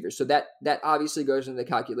wide receivers. So that obviously goes into the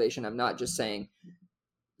calculation. I'm not just saying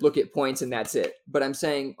look at points and that's it. But I'm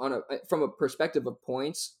saying from a perspective of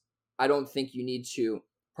points, I don't think you need to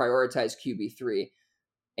prioritize QB3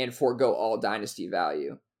 and forego all dynasty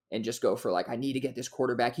value and just go for I need to get this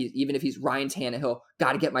quarterback. Even if he's Ryan Tannehill,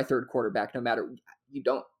 got to get my 3rd quarterback no matter. You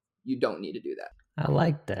don't need to do that. I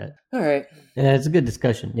like that. All right. Yeah, it's a good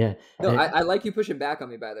discussion. Yeah. No, I like you pushing back on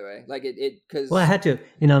me, by the way. Because. Well, I had to.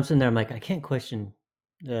 I'm sitting there. I'm like, I can't question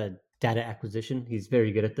data acquisition. He's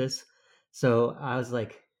very good at this. So I was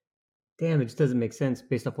like, damn, it just doesn't make sense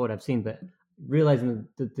based off what I've seen. But realizing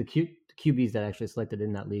the QBs that I actually selected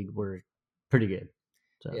in that league were pretty good.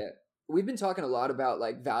 So. Yeah, we've been talking a lot about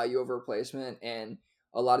value over replacement and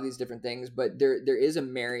a lot of these different things, but there is a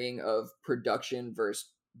marrying of production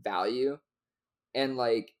versus value. And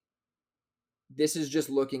this is just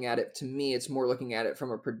looking at it, to me, it's more looking at it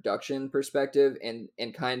from a production perspective and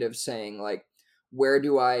kind of saying where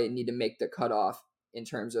do I need to make the cutoff in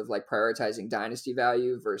terms of prioritizing dynasty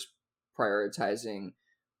value versus prioritizing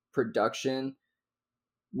production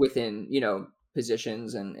within,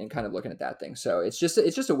 positions and kind of looking at that thing. So it's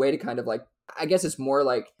just a way to kind of I guess it's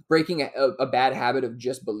more breaking a bad habit of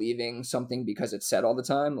just believing something because it's said all the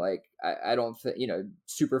time. I don't think,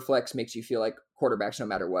 super flex makes you feel like quarterbacks no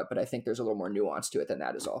matter what, but I think there's a little more nuance to it than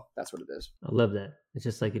that is all. That's what it is. I love that. It's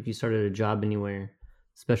just if you started a job anywhere,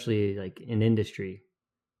 especially in industry,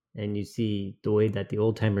 and you see the way that the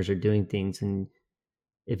old timers are doing things, and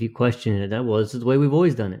if you question it, this is the way we've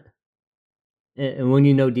always done it. And when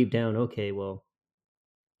you know deep down, okay, well,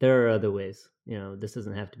 there are other ways. This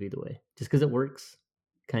doesn't have to be the way. Just because it works,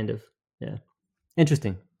 kind of. Yeah.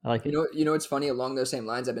 Interesting. I like it. It's funny. Along those same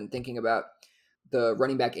lines, I've been thinking about the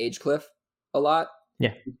running back age cliff a lot.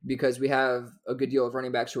 Yeah. Because we have a good deal of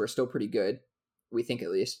running backs who are still pretty good, we think at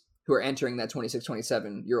least, who are entering that 26,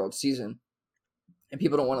 27-year-old season, and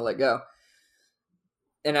people don't want to let go.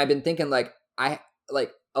 And I've been thinking, like, a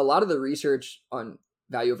lot of the research on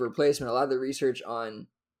value of replacement, a lot of the research on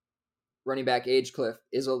running back age cliff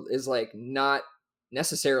is like not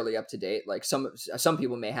necessarily up to date. Like some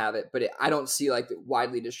people may have it, but I don't see like the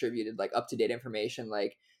widely distributed, like up to date information.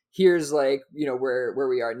 Like here's like, where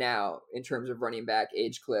we are now in terms of running back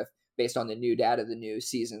age cliff based on the new data, the new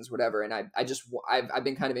seasons, whatever. And I've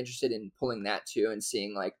been kind of interested in pulling that too and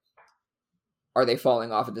seeing like, are they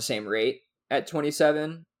falling off at the same rate at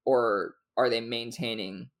 27 or are they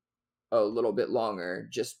maintaining a little bit longer,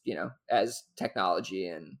 just as technology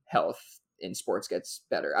and health in sports gets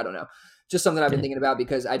better? I don't know, just something I've been thinking about,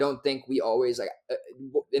 because I don't think we always like,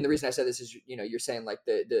 and the reason I said this is, you're saying like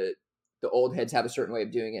the old heads have a certain way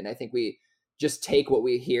of doing it, and I think we just take what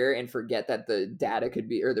we hear and forget that the data could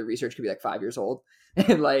be, or the research could be like 5 years old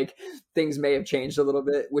and like things may have changed a little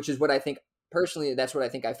bit, which is what I think personally, that's what I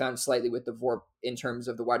think I found slightly with the VORP in terms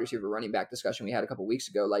of the wide receiver running back discussion we had a couple weeks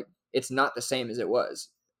ago. Like it's not the same as it was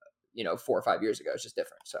 4 or 5 years ago. It's just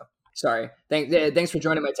different. So sorry. Thanks for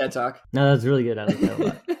joining my TED Talk. No, that's really good. I like that a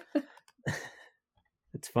lot.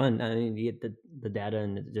 It's fun. I mean, you get the data,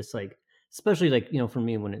 and it just like, especially like, for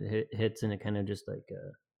me, when it hits and it kind of just like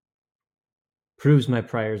proves my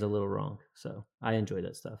priors a little wrong. So I enjoy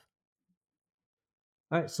that stuff.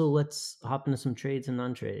 All right, so let's hop into some trades and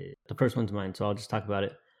non-trade. The first one's mine, so I'll just talk about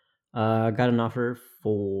it. I got an offer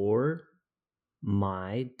for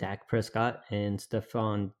my Dak Prescott and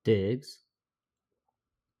Stephon Diggs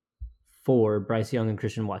for Bryce Young and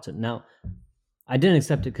Christian Watson. Now, I didn't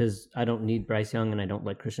accept it because I don't need Bryce Young and I don't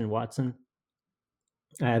like Christian Watson.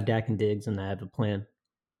 I have Dak and Diggs and I have a plan.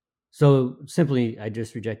 So simply, I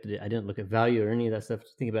just rejected it. I didn't look at value or any of that stuff to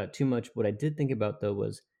think about it too much. What I did think about, though,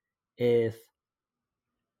 was if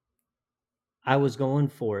I was going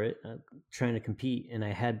for it, trying to compete, and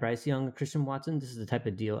I had Bryce Young and Christian Watson, this is the type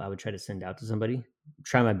of deal I would try to send out to somebody.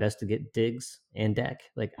 Try my best to get Diggs and Dak.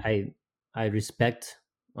 Like I respect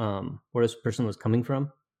where this person was coming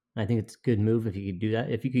from. I think it's a good move if you could do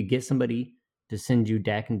that. If you could get somebody to send you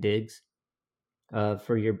Dak and Diggs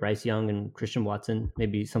for your Bryce Young and Christian Watson,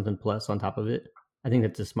 maybe something plus on top of it, I think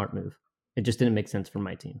that's a smart move. It just didn't make sense for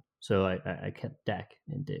my team, so I kept Dak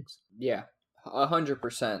and Diggs. Yeah,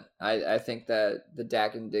 100%. I think that the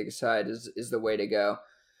Dak and Diggs side is the way to go.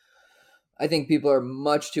 I think people are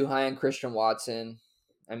much too high on Christian Watson.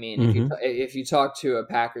 I mean, if you talk to a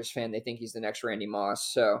Packers fan, they think he's the next Randy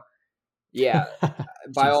Moss. So, yeah,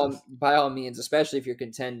 by all means, especially if you're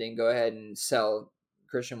contending, go ahead and sell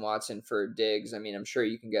Christian Watson for Diggs. I mean, I'm sure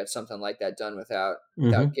you can get something like that done without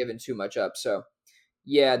giving too much up. So,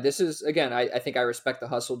 yeah, this is, again, I think I respect the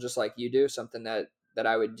hustle just like you do. Something that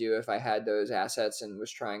I would do if I had those assets and was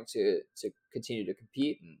trying to continue to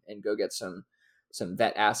compete and go get some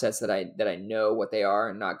vet assets that I know what they are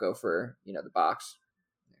and not go for, the box.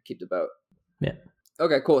 Keep the boat. Yeah.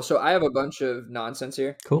 Okay, cool. So I have a bunch of nonsense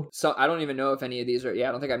here. Cool. So I don't even know if any of these are,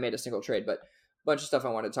 I don't think I made a single trade, but a bunch of stuff I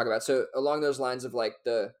wanted to talk about. So along those lines of like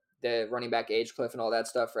the running back age cliff and all that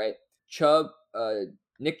stuff, right?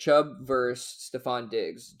 Nick Chubb versus Stephon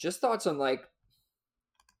Diggs. Just thoughts on like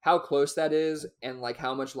how close that is and like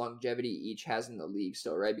how much longevity each has in the league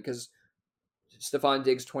still, right? Because Stephon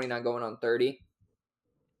Diggs 29 going on 30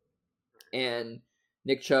 and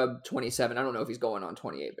Nick Chubb 27. I don't know if he's going on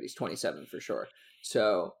 28, but he's 27 for sure.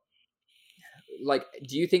 So like,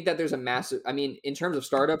 do you think that there's a massive, I mean, in terms of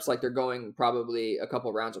startups, like they're going probably a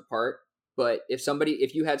couple rounds apart, but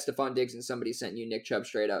if you had Stephon Diggs and somebody sent you Nick Chubb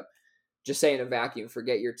straight up, just say in a vacuum,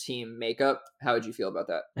 forget your team makeup, how would you feel about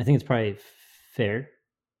that? I think it's probably fair.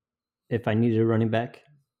 If I needed a running back,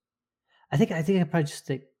 I think I'd probably just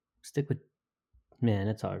stick with, man,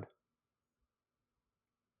 it's hard.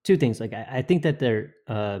 Two things. Like I think that their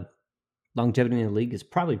longevity in the league is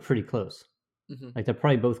probably pretty close. Like they're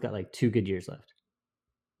probably both got like 2 good years left.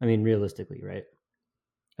 I mean, realistically, right?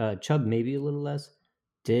 Chubb maybe a little less.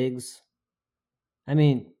 Diggs, I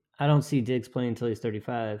mean, I don't see Diggs playing until he's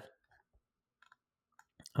 35.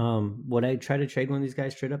 Would I try to trade one of these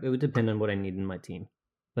guys straight up? It would depend on what I need in my team.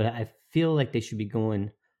 But I feel like they should be going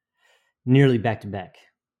nearly back to back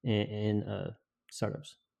in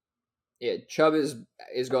startups. Yeah, Chubb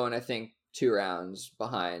is going, I think, 2 rounds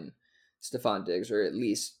behind Stephon Diggs, or at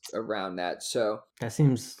least around that. So that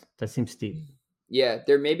seems steep. Yeah,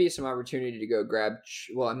 there may be some opportunity to go grab.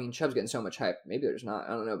 Well, I mean, Chubb's getting so much hype. Maybe there's not. I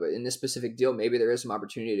don't know. But in this specific deal, maybe there is some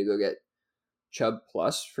opportunity to go get Chubb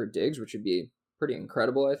plus for Diggs, which would be pretty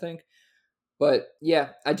incredible, I think. But yeah,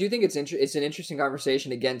 I do think it's an interesting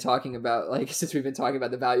conversation. Again, talking about, like, since we've been talking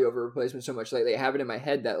about the value over replacement so much lately, I have it in my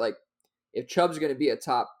head that, like, if Chubb's going to be a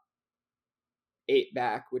top 8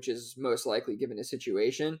 back, which is most likely given his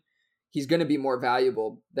situation, he's going to be more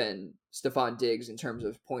valuable than Stephon Diggs in terms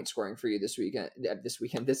of point scoring for you this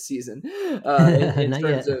season. In Not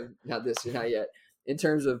terms yet. of not yet, in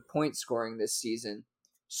terms of point scoring this season.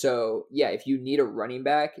 So yeah, if you need a running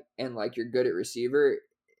back and like you're good at receiver,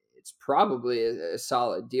 it's probably a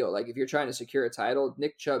solid deal. Like if you're trying to secure a title,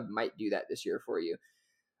 Nick Chubb might do that this year for you.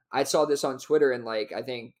 I saw this on Twitter and like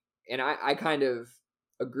I kind of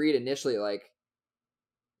agreed initially, like,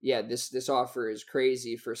 yeah, this offer is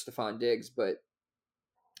crazy for Stephon Diggs, but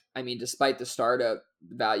I mean, despite the startup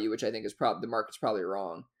value, which I think is probably the market's probably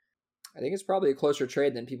wrong, I think it's probably a closer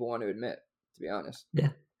trade than people want to admit, to be honest. Yeah,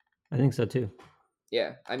 I think so too.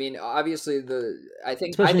 Yeah, I mean, obviously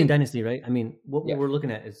especially in Dynasty, right? I mean, what yeah. we're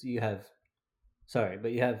looking at is you have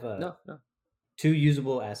No. two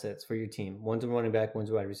usable assets for your team. One's a running back, one's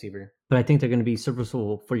a wide receiver. But I think they're going to be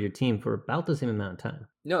serviceable for your team for about the same amount of time.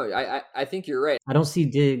 No, I think you're right. I don't see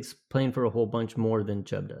Diggs playing for a whole bunch more than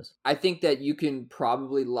Chubb does. I think that you can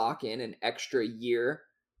probably lock in an extra year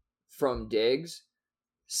from Diggs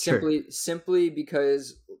simply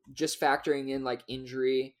because just factoring in like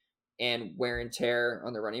injury and wear and tear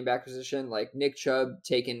on the running back position, like Nick Chubb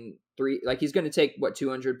taking he's going to take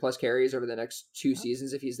 200 plus carries over the next 2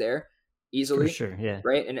 seasons if he's there easily. For sure, yeah.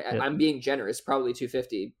 Right? And yep. I'm being generous, probably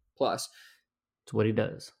 250 plus. It's what he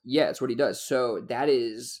does. Yeah, it's what he does. So that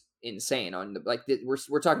is insane.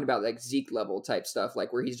 We're talking about like Zeke level type stuff,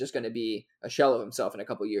 like where he's just going to be a shell of himself in a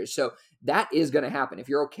couple years. So that is going to happen. If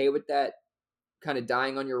you're okay with that kind of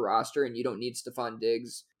dying on your roster and you don't need Stephon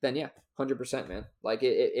Diggs, then yeah, 100%, man. Like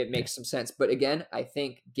it makes some sense. But again, I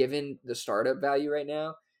think given the startup value right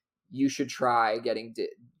now, you should try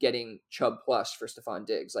getting Chubb plus for Stephon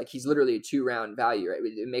Diggs. Like he's literally a 2-round value, right?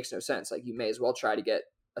 It makes no sense. Like you may as well try to get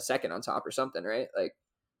a second on top or something, right? Like,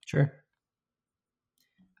 sure.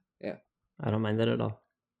 Yeah. I don't mind that at all.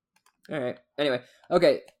 All right. Anyway,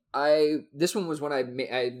 okay. This one was one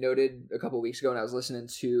I noted a couple weeks ago when I was listening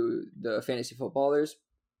to the fantasy footballers,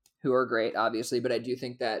 who are great, obviously, but I do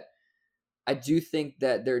think that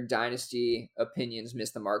their dynasty opinions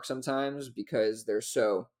miss the mark sometimes because they're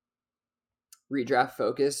so redraft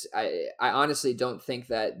focused. I honestly don't think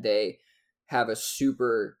that they have a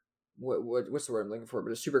super what's the word I'm looking for,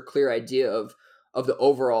 but a super clear idea of the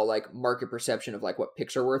overall like market perception of like what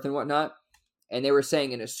picks are worth and whatnot. And they were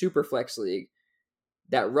saying in a super flex league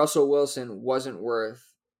that Russell Wilson wasn't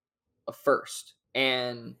worth a first.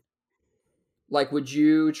 And like, would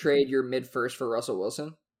you trade your mid first for Russell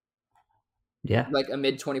Wilson? Yeah. Like a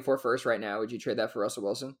mid 24 first right now, would you trade that for Russell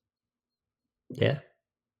Wilson? Yeah.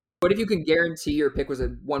 What if you can guarantee your pick was a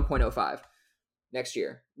 1.05 next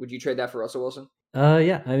year? Would you trade that for Russell Wilson?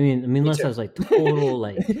 Yeah. I mean, unless I was like total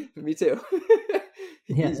like Me too.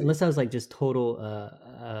 Yeah, unless I was like just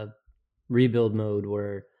total rebuild mode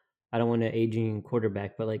where I don't want an aging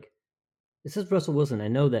quarterback, but like this is Russell Wilson. I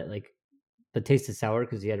know that like the taste is sour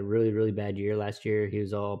because he had a really, really bad year last year. He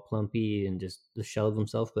was all plumpy and just the shell of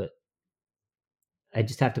himself, but I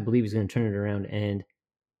just have to believe he's going to turn it around. And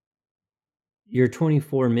you're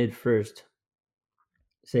 24 mid first,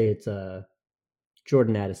 say it's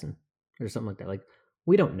Jordan Addison or something like that. Like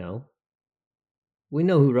we don't know. We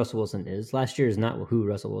know who Russell Wilson is. Last year is not who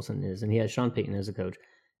Russell Wilson is, and he has Sean Payton as a coach.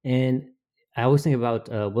 And I always think about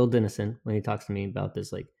Will Dennison when he talks to me about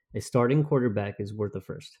this. Like a starting quarterback is worth the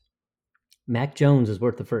first. Mac Jones is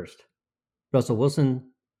worth the first. Russell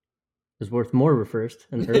Wilson is worth more of a first,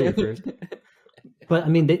 an earlier first. But I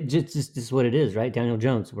mean, just is what it is, right? Daniel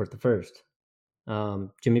Jones worth the first.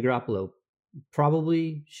 Jimmy Garoppolo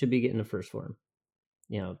probably should be getting a first for him.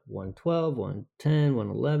 112, 110,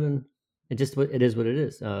 111. It is what it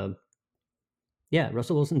is. Yeah,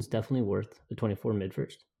 Russell Wilson's definitely worth the 24 mid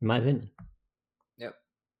first, in my opinion. Yep.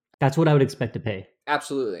 That's what I would expect to pay.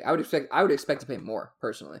 Absolutely. I would expect to pay more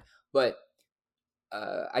personally. But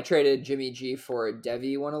I traded Jimmy G for a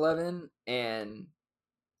Devi 111 and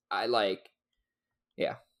I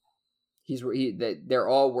they're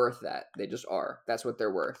all worth that. They just are. That's what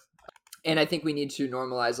they're worth. And I think we need to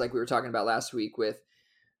normalize, like we were talking about last week with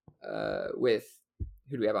who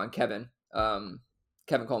do we have on? Kevin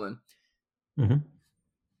Coleman. Mm-hmm.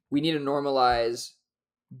 We need to normalize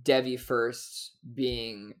Devi firsts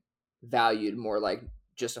being valued more like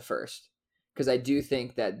just a first, because I do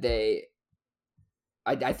think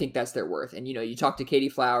I think that's their worth. And you talk to Katie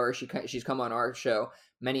Flower, she's come on our show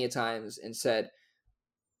many a times and said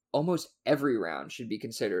almost every round should be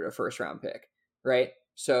considered a first round pick, right?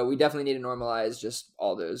 So we definitely need to normalize just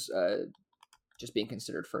all those just being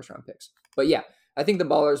considered first round picks. But yeah, I think the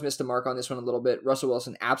Ballers missed the mark on this one a little bit. Russell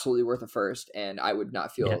Wilson absolutely worth a first, and I would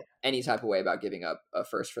not feel any type of way about giving up a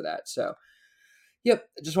first for that. So, yep,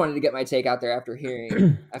 I just wanted to get my take out there after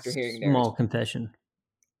hearing Small confession.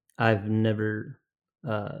 I've never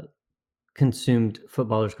consumed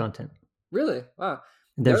footballers' content. Really? Wow.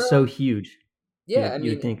 They're so huge. Yeah,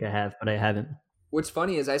 you would think I have, but I haven't. What's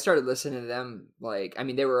funny is I started listening to them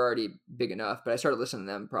they were already big enough, but I started listening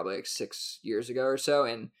to them probably like 6 years ago or so,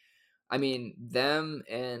 and I mean, them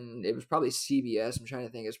and it was probably CBS. I'm trying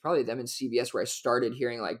to think. It was probably them and CBS where I started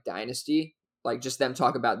hearing like Dynasty, like just them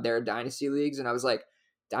talk about their Dynasty leagues. And I was like,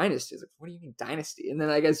 Dynasty? Like, what do you mean Dynasty? And then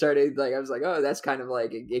I started I was like, oh, that's kind of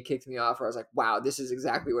like, it kicked me off where I was like, wow, this is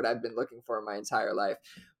exactly what I've been looking for my entire life.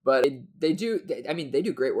 But they do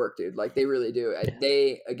great work, dude. Like they really do. Yeah.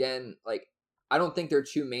 They, again, like, I don't think they're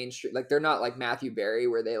too mainstream. Like they're not like Matthew Berry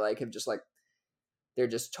where they like have just like, they're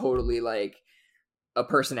just totally like, a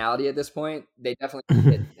personality at this point. They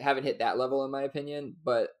definitely haven't hit that level in my opinion,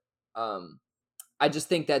 but I just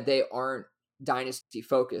think that they aren't dynasty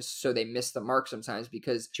focused, so they miss the mark sometimes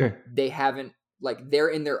because they haven't they're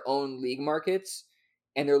in their own league markets,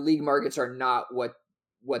 and their league markets are not what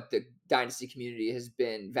the dynasty community has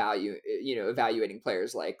been evaluating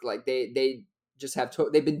players like they just have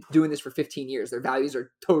they've been doing this for 15 years. Their values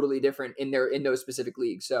are totally different in those specific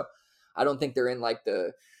leagues. So I don't think they're in like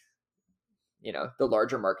the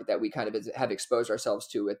larger market that we kind of have exposed ourselves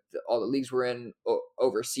to with all the leagues we're in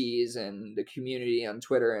overseas and the community on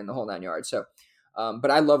Twitter and the whole 9 yards. So,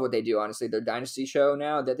 but I love what they do. Honestly, their dynasty show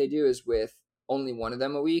now that they do is with only one of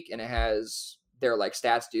them a week, and it has their like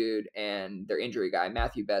stats dude and their injury guy,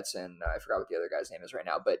 Matthew Betts. And I forgot what the other guy's name is right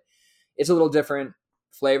now, but it's a little different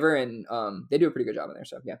flavor, and they do a pretty good job in there.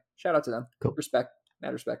 So yeah, shout out to them. Cool.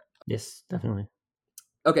 Mad respect. Yes, definitely.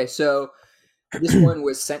 Okay. So, this one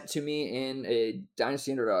was sent to me in a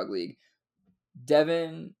Dynasty Underdog League.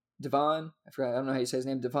 Devon, I don't know how you say his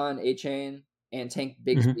name, Devon A-Chain, and Tank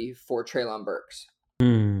Bigsby for Treylon Burks.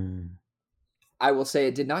 I will say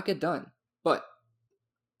it did not get done, but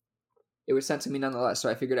it was sent to me nonetheless, so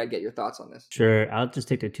I figured I'd get your thoughts on this. Sure, I'll just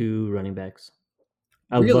take the 2 running backs.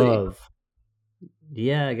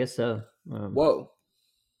 Yeah, I guess so. Whoa.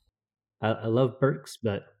 I love Burks,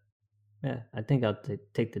 but yeah, I think I'll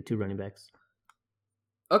take the 2 running backs.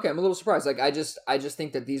 Okay, I'm a little surprised. Like I just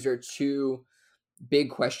think that these are 2 big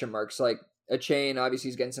question marks. Like A-Chain, obviously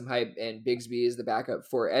he's getting some hype, and Bigsby is the backup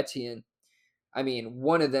for Etienne. I mean,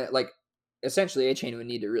 one of them, like essentially A-Chain would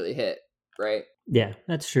need to really hit, right? Yeah,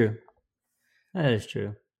 that's true. That is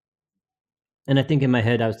true. And I think in my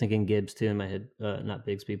head I was thinking Gibbs too in my head, not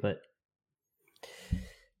Bigsby, but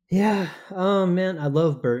yeah, man, I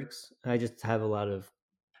love Burks. I just have a lot of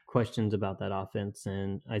questions about that offense,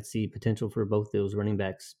 and I see potential for both those running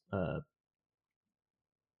backs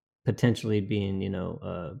potentially being,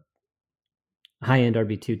 high-end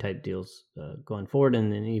RB2 type deals going forward,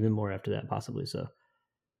 and then even more after that possibly. So,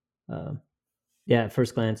 yeah, at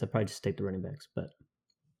first glance, I'd probably just take the running backs. But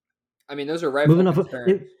I mean, those are right. Moving off.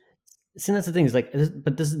 See, that's the thing is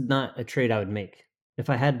but this is not a trade I would make. If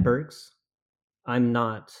I had Burks, I'm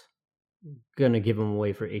not gonna give them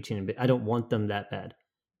away for A-Chain and I don't want them that bad.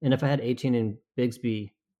 And if I had A-Chain and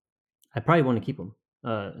Bigsby, I probably want to keep them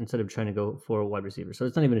instead of trying to go for a wide receiver. So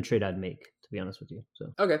it's not even a trade I'd make, to be honest with you. So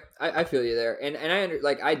okay, I feel you there, and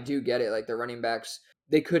I do get it. Like the running backs,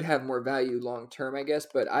 they could have more value long term, I guess.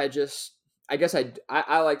 But I guess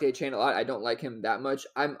I like A-Chain a lot. I don't like him that much.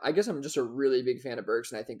 I guess I'm just a really big fan of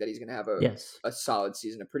Burks, and I think that he's going to have a solid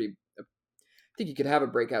season. I think he could have a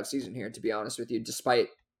breakout season here, to be honest with you, despite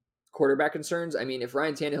quarterback concerns. I mean, if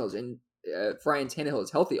Ryan Tannehill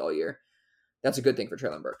is healthy all year, that's a good thing for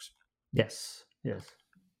Treylon Burks. Yes.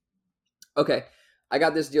 Okay, I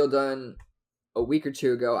got this deal done a week or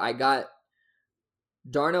 2 ago. I got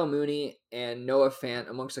Darnell Mooney and Noah Fant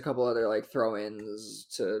amongst a couple other like throw-ins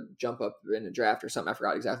to jump up in a draft or something. I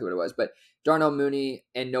forgot exactly what it was, but Darnell Mooney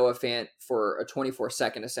and Noah Fant for a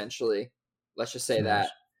 24-second, essentially. Let's just say that.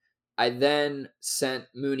 I then sent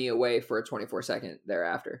Mooney away for a 24-second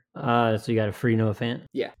thereafter. So you got a free Noah Fant?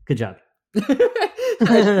 Yeah. Good job.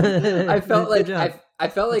 I felt like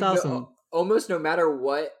awesome. Almost no matter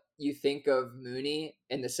what you think of Mooney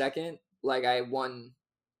in the second, like I won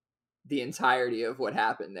the entirety of what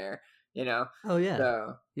happened there, Oh yeah.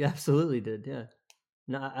 So, you absolutely did. Yeah.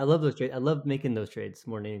 No, I love those trades. I love making those trades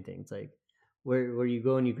more than anything. It's like where you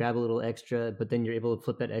go and you grab a little extra, but then you're able to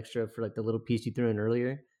flip that extra for like the little piece you threw in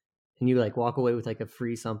earlier, and you like walk away with like a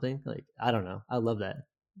free something. Like, I don't know, I love that.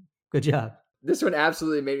 Good job. This one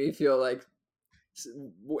absolutely made me feel like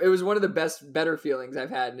it was one of the better feelings I've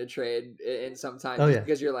had in a trade in some time. Oh Just yeah.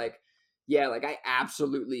 because you're like, yeah, like I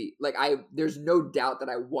absolutely like there's no doubt that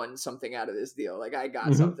I won something out of this deal. Like I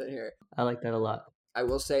got something here. I like that a lot. I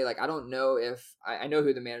will say, like, I don't know if I know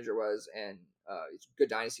who the manager was, and he's a good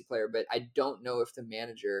dynasty player, but I don't know if the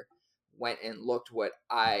manager went and looked what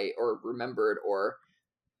I or remembered or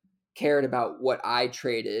cared about what I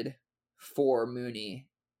traded for Mooney,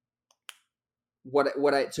 what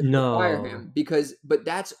I took to acquire No. him, because but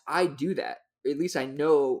that's I do that. At least I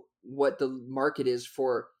know what the market is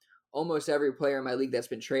for almost every player in my league that's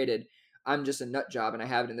been traded. I'm just a nut job and I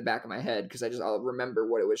have it in the back of my head because I'll remember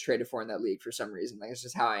what it was traded for in that league for some reason. Like it's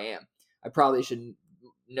just how I am. I probably should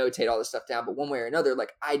notate all this stuff down, but one way or another,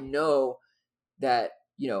 like I know that,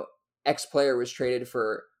 X player was traded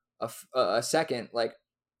for a second. Like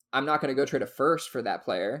I'm not going to go trade a first for that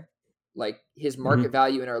player. Like his market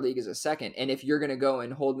value in our league is a second. And if you're going to go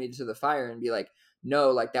and hold me to the fire and be like,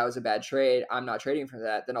 no, like that was a bad trade, I'm not trading for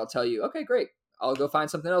that, then I'll tell you, okay, great, I'll go find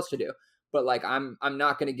something else to do. But like I'm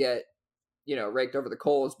not going to get raked over the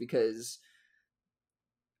coals because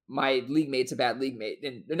my league mate's a bad league mate,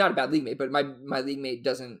 and not a bad league mate, but my league mate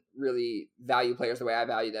doesn't really value players the way I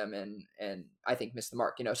value them, and I think missed the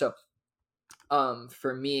mark. So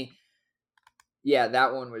for me, yeah,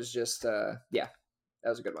 that one was just that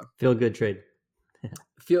was a good one. Feel good trade.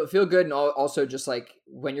 Feel good, and also just like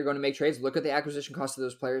when you're going to make trades, look at the acquisition cost of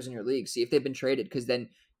those players in your league, see if they've been traded, because then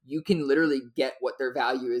you can literally get what their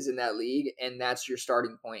value is in that league, and that's your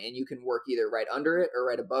starting point, and you can work either right under it or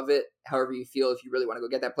right above it, however you feel. If you really want to go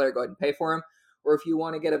get that player, go ahead and pay for him, or if you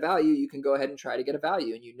want to get a value, you can go ahead and try to get a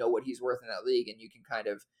value, and you know what he's worth in that league, and you can kind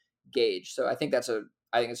of gauge. So I think it's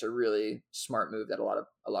a really smart move that a lot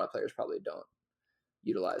of players probably don't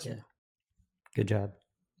utilize. Yeah, good job.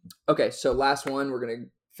 Okay, so last one, we're going to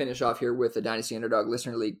finish off here with the Dynasty Underdog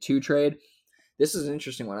Listener League 2 trade. This is an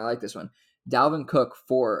interesting one. I like this one. Dalvin Cook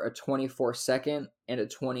for a 24 second and a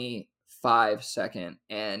 25 second.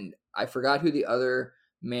 And I forgot who the other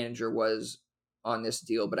manager was on this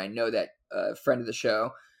deal, but I know that a friend of the show,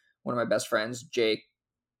 one of my best friends, Jake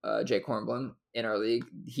Hornblum in our league,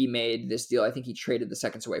 he made this deal. I think he traded the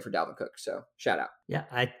seconds away for Dalvin Cook. So shout out. Yeah,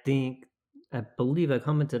 I believe I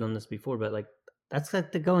commented on this before, but like that's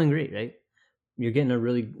like the going rate, right? You're getting a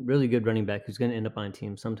really, really good running back who's going to end up on a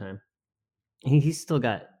team sometime. He's still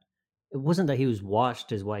got. It wasn't that he was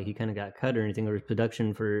washed as why he kind of got cut or anything, or his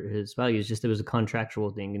production for his value. It's just it was a contractual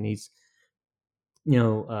thing, and he's,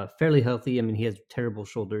 fairly healthy. I mean, he has terrible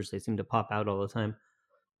shoulders; they seem to pop out all the time.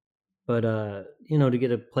 But to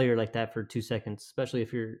get a player like that for 2 seconds, especially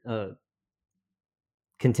if you're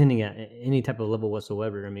contending at any type of level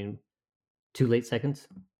whatsoever, I mean, 2 late seconds,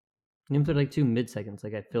 even if they're like 2 mid seconds,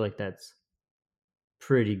 like I feel like that's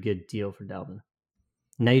pretty good deal for Dalvin.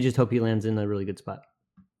 Now you just hope he lands in a really good spot.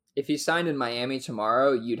 If he signed in Miami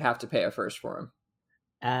tomorrow, you'd have to pay a first for him.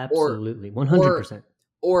 Absolutely, 100%.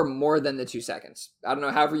 Or more than the 2 seconds. I don't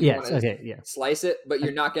know, however you want to slice it, but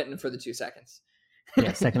you're not getting him for the 2 seconds.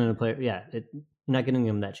 Yeah, second in a player. Yeah, you're not getting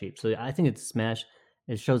him that cheap. So I think it's smash.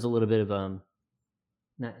 It shows a little bit of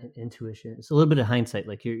not intuition. It's a little bit of hindsight.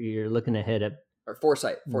 Like you're looking ahead at or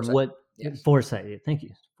foresight. What? Yes. Foresight. Yeah, thank you.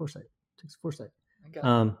 Foresight. It takes foresight.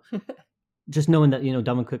 I just knowing that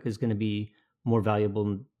Dalvin Cook is going to be more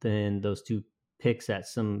valuable than those 2 picks at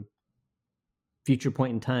some future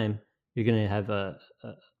point in time. You're going to have a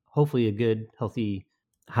hopefully a good, healthy,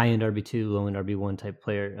 high-end RB2, low-end RB1 type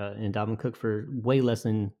player in Dalvin Cook for way less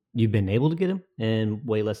than you've been able to get him and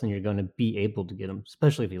way less than you're going to be able to get him,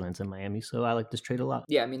 especially if he lands in Miami. So I like this trade a lot.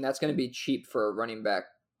 Yeah, I mean, that's going to be cheap for a running back,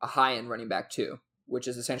 a high-end running back too, which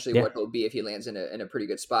is essentially what he'll be if he lands in a pretty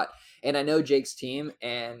good spot. And I know Jake's team,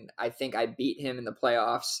 and I think I beat him in the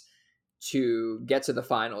playoffs to get to the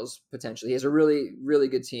finals potentially. He has a really, really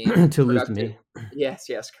good team. To lose to me. Yes,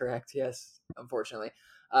 correct. Yes, unfortunately.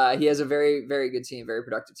 He has a very, very good team, very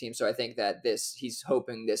productive team. So I think that he's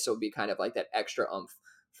hoping this will be kind of like that extra oomph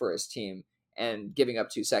for his team, and giving up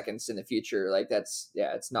 2 seconds in the future. Like it's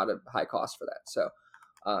not a high cost for that. So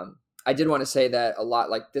I did want to say that a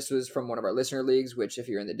lot, like this was from one of our listener leagues, which if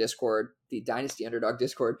you're in the Discord, the Dynasty Underdog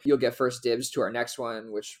Discord, you'll get first dibs to our next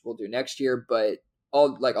one, which we'll do next year. But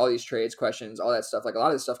all these trades, questions, all that stuff, like a lot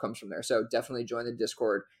of this stuff comes from there. So definitely join the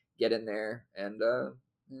Discord, get in there, and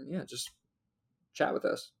just chat with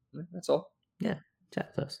us. That's all. Yeah,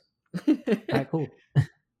 chat with us. All right, cool.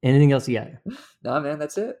 Anything else you got? Nah, man,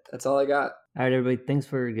 that's it. That's all I got. All right, everybody. Thanks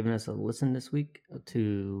for giving us a listen this week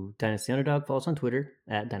to Dynasty Underdog. Follow us on Twitter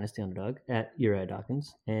at Dynasty Underdog, at Uriah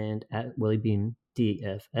Dawkins, and at Willie Beam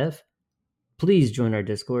DFF. Please join our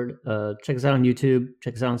Discord. Check us out on YouTube.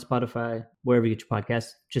 Check us out on Spotify, wherever you get your podcasts.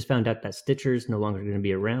 Just found out that Stitcher is no longer going to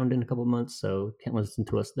be around in a couple months, so can't listen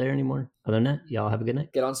to us there anymore. Other than that, y'all have a good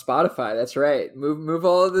night. Get on Spotify. That's right. Move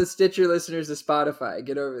all of the Stitcher listeners to Spotify.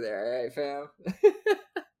 Get over there. All right, fam.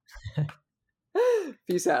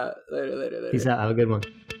 Peace out. Later. Peace out. Have a good one.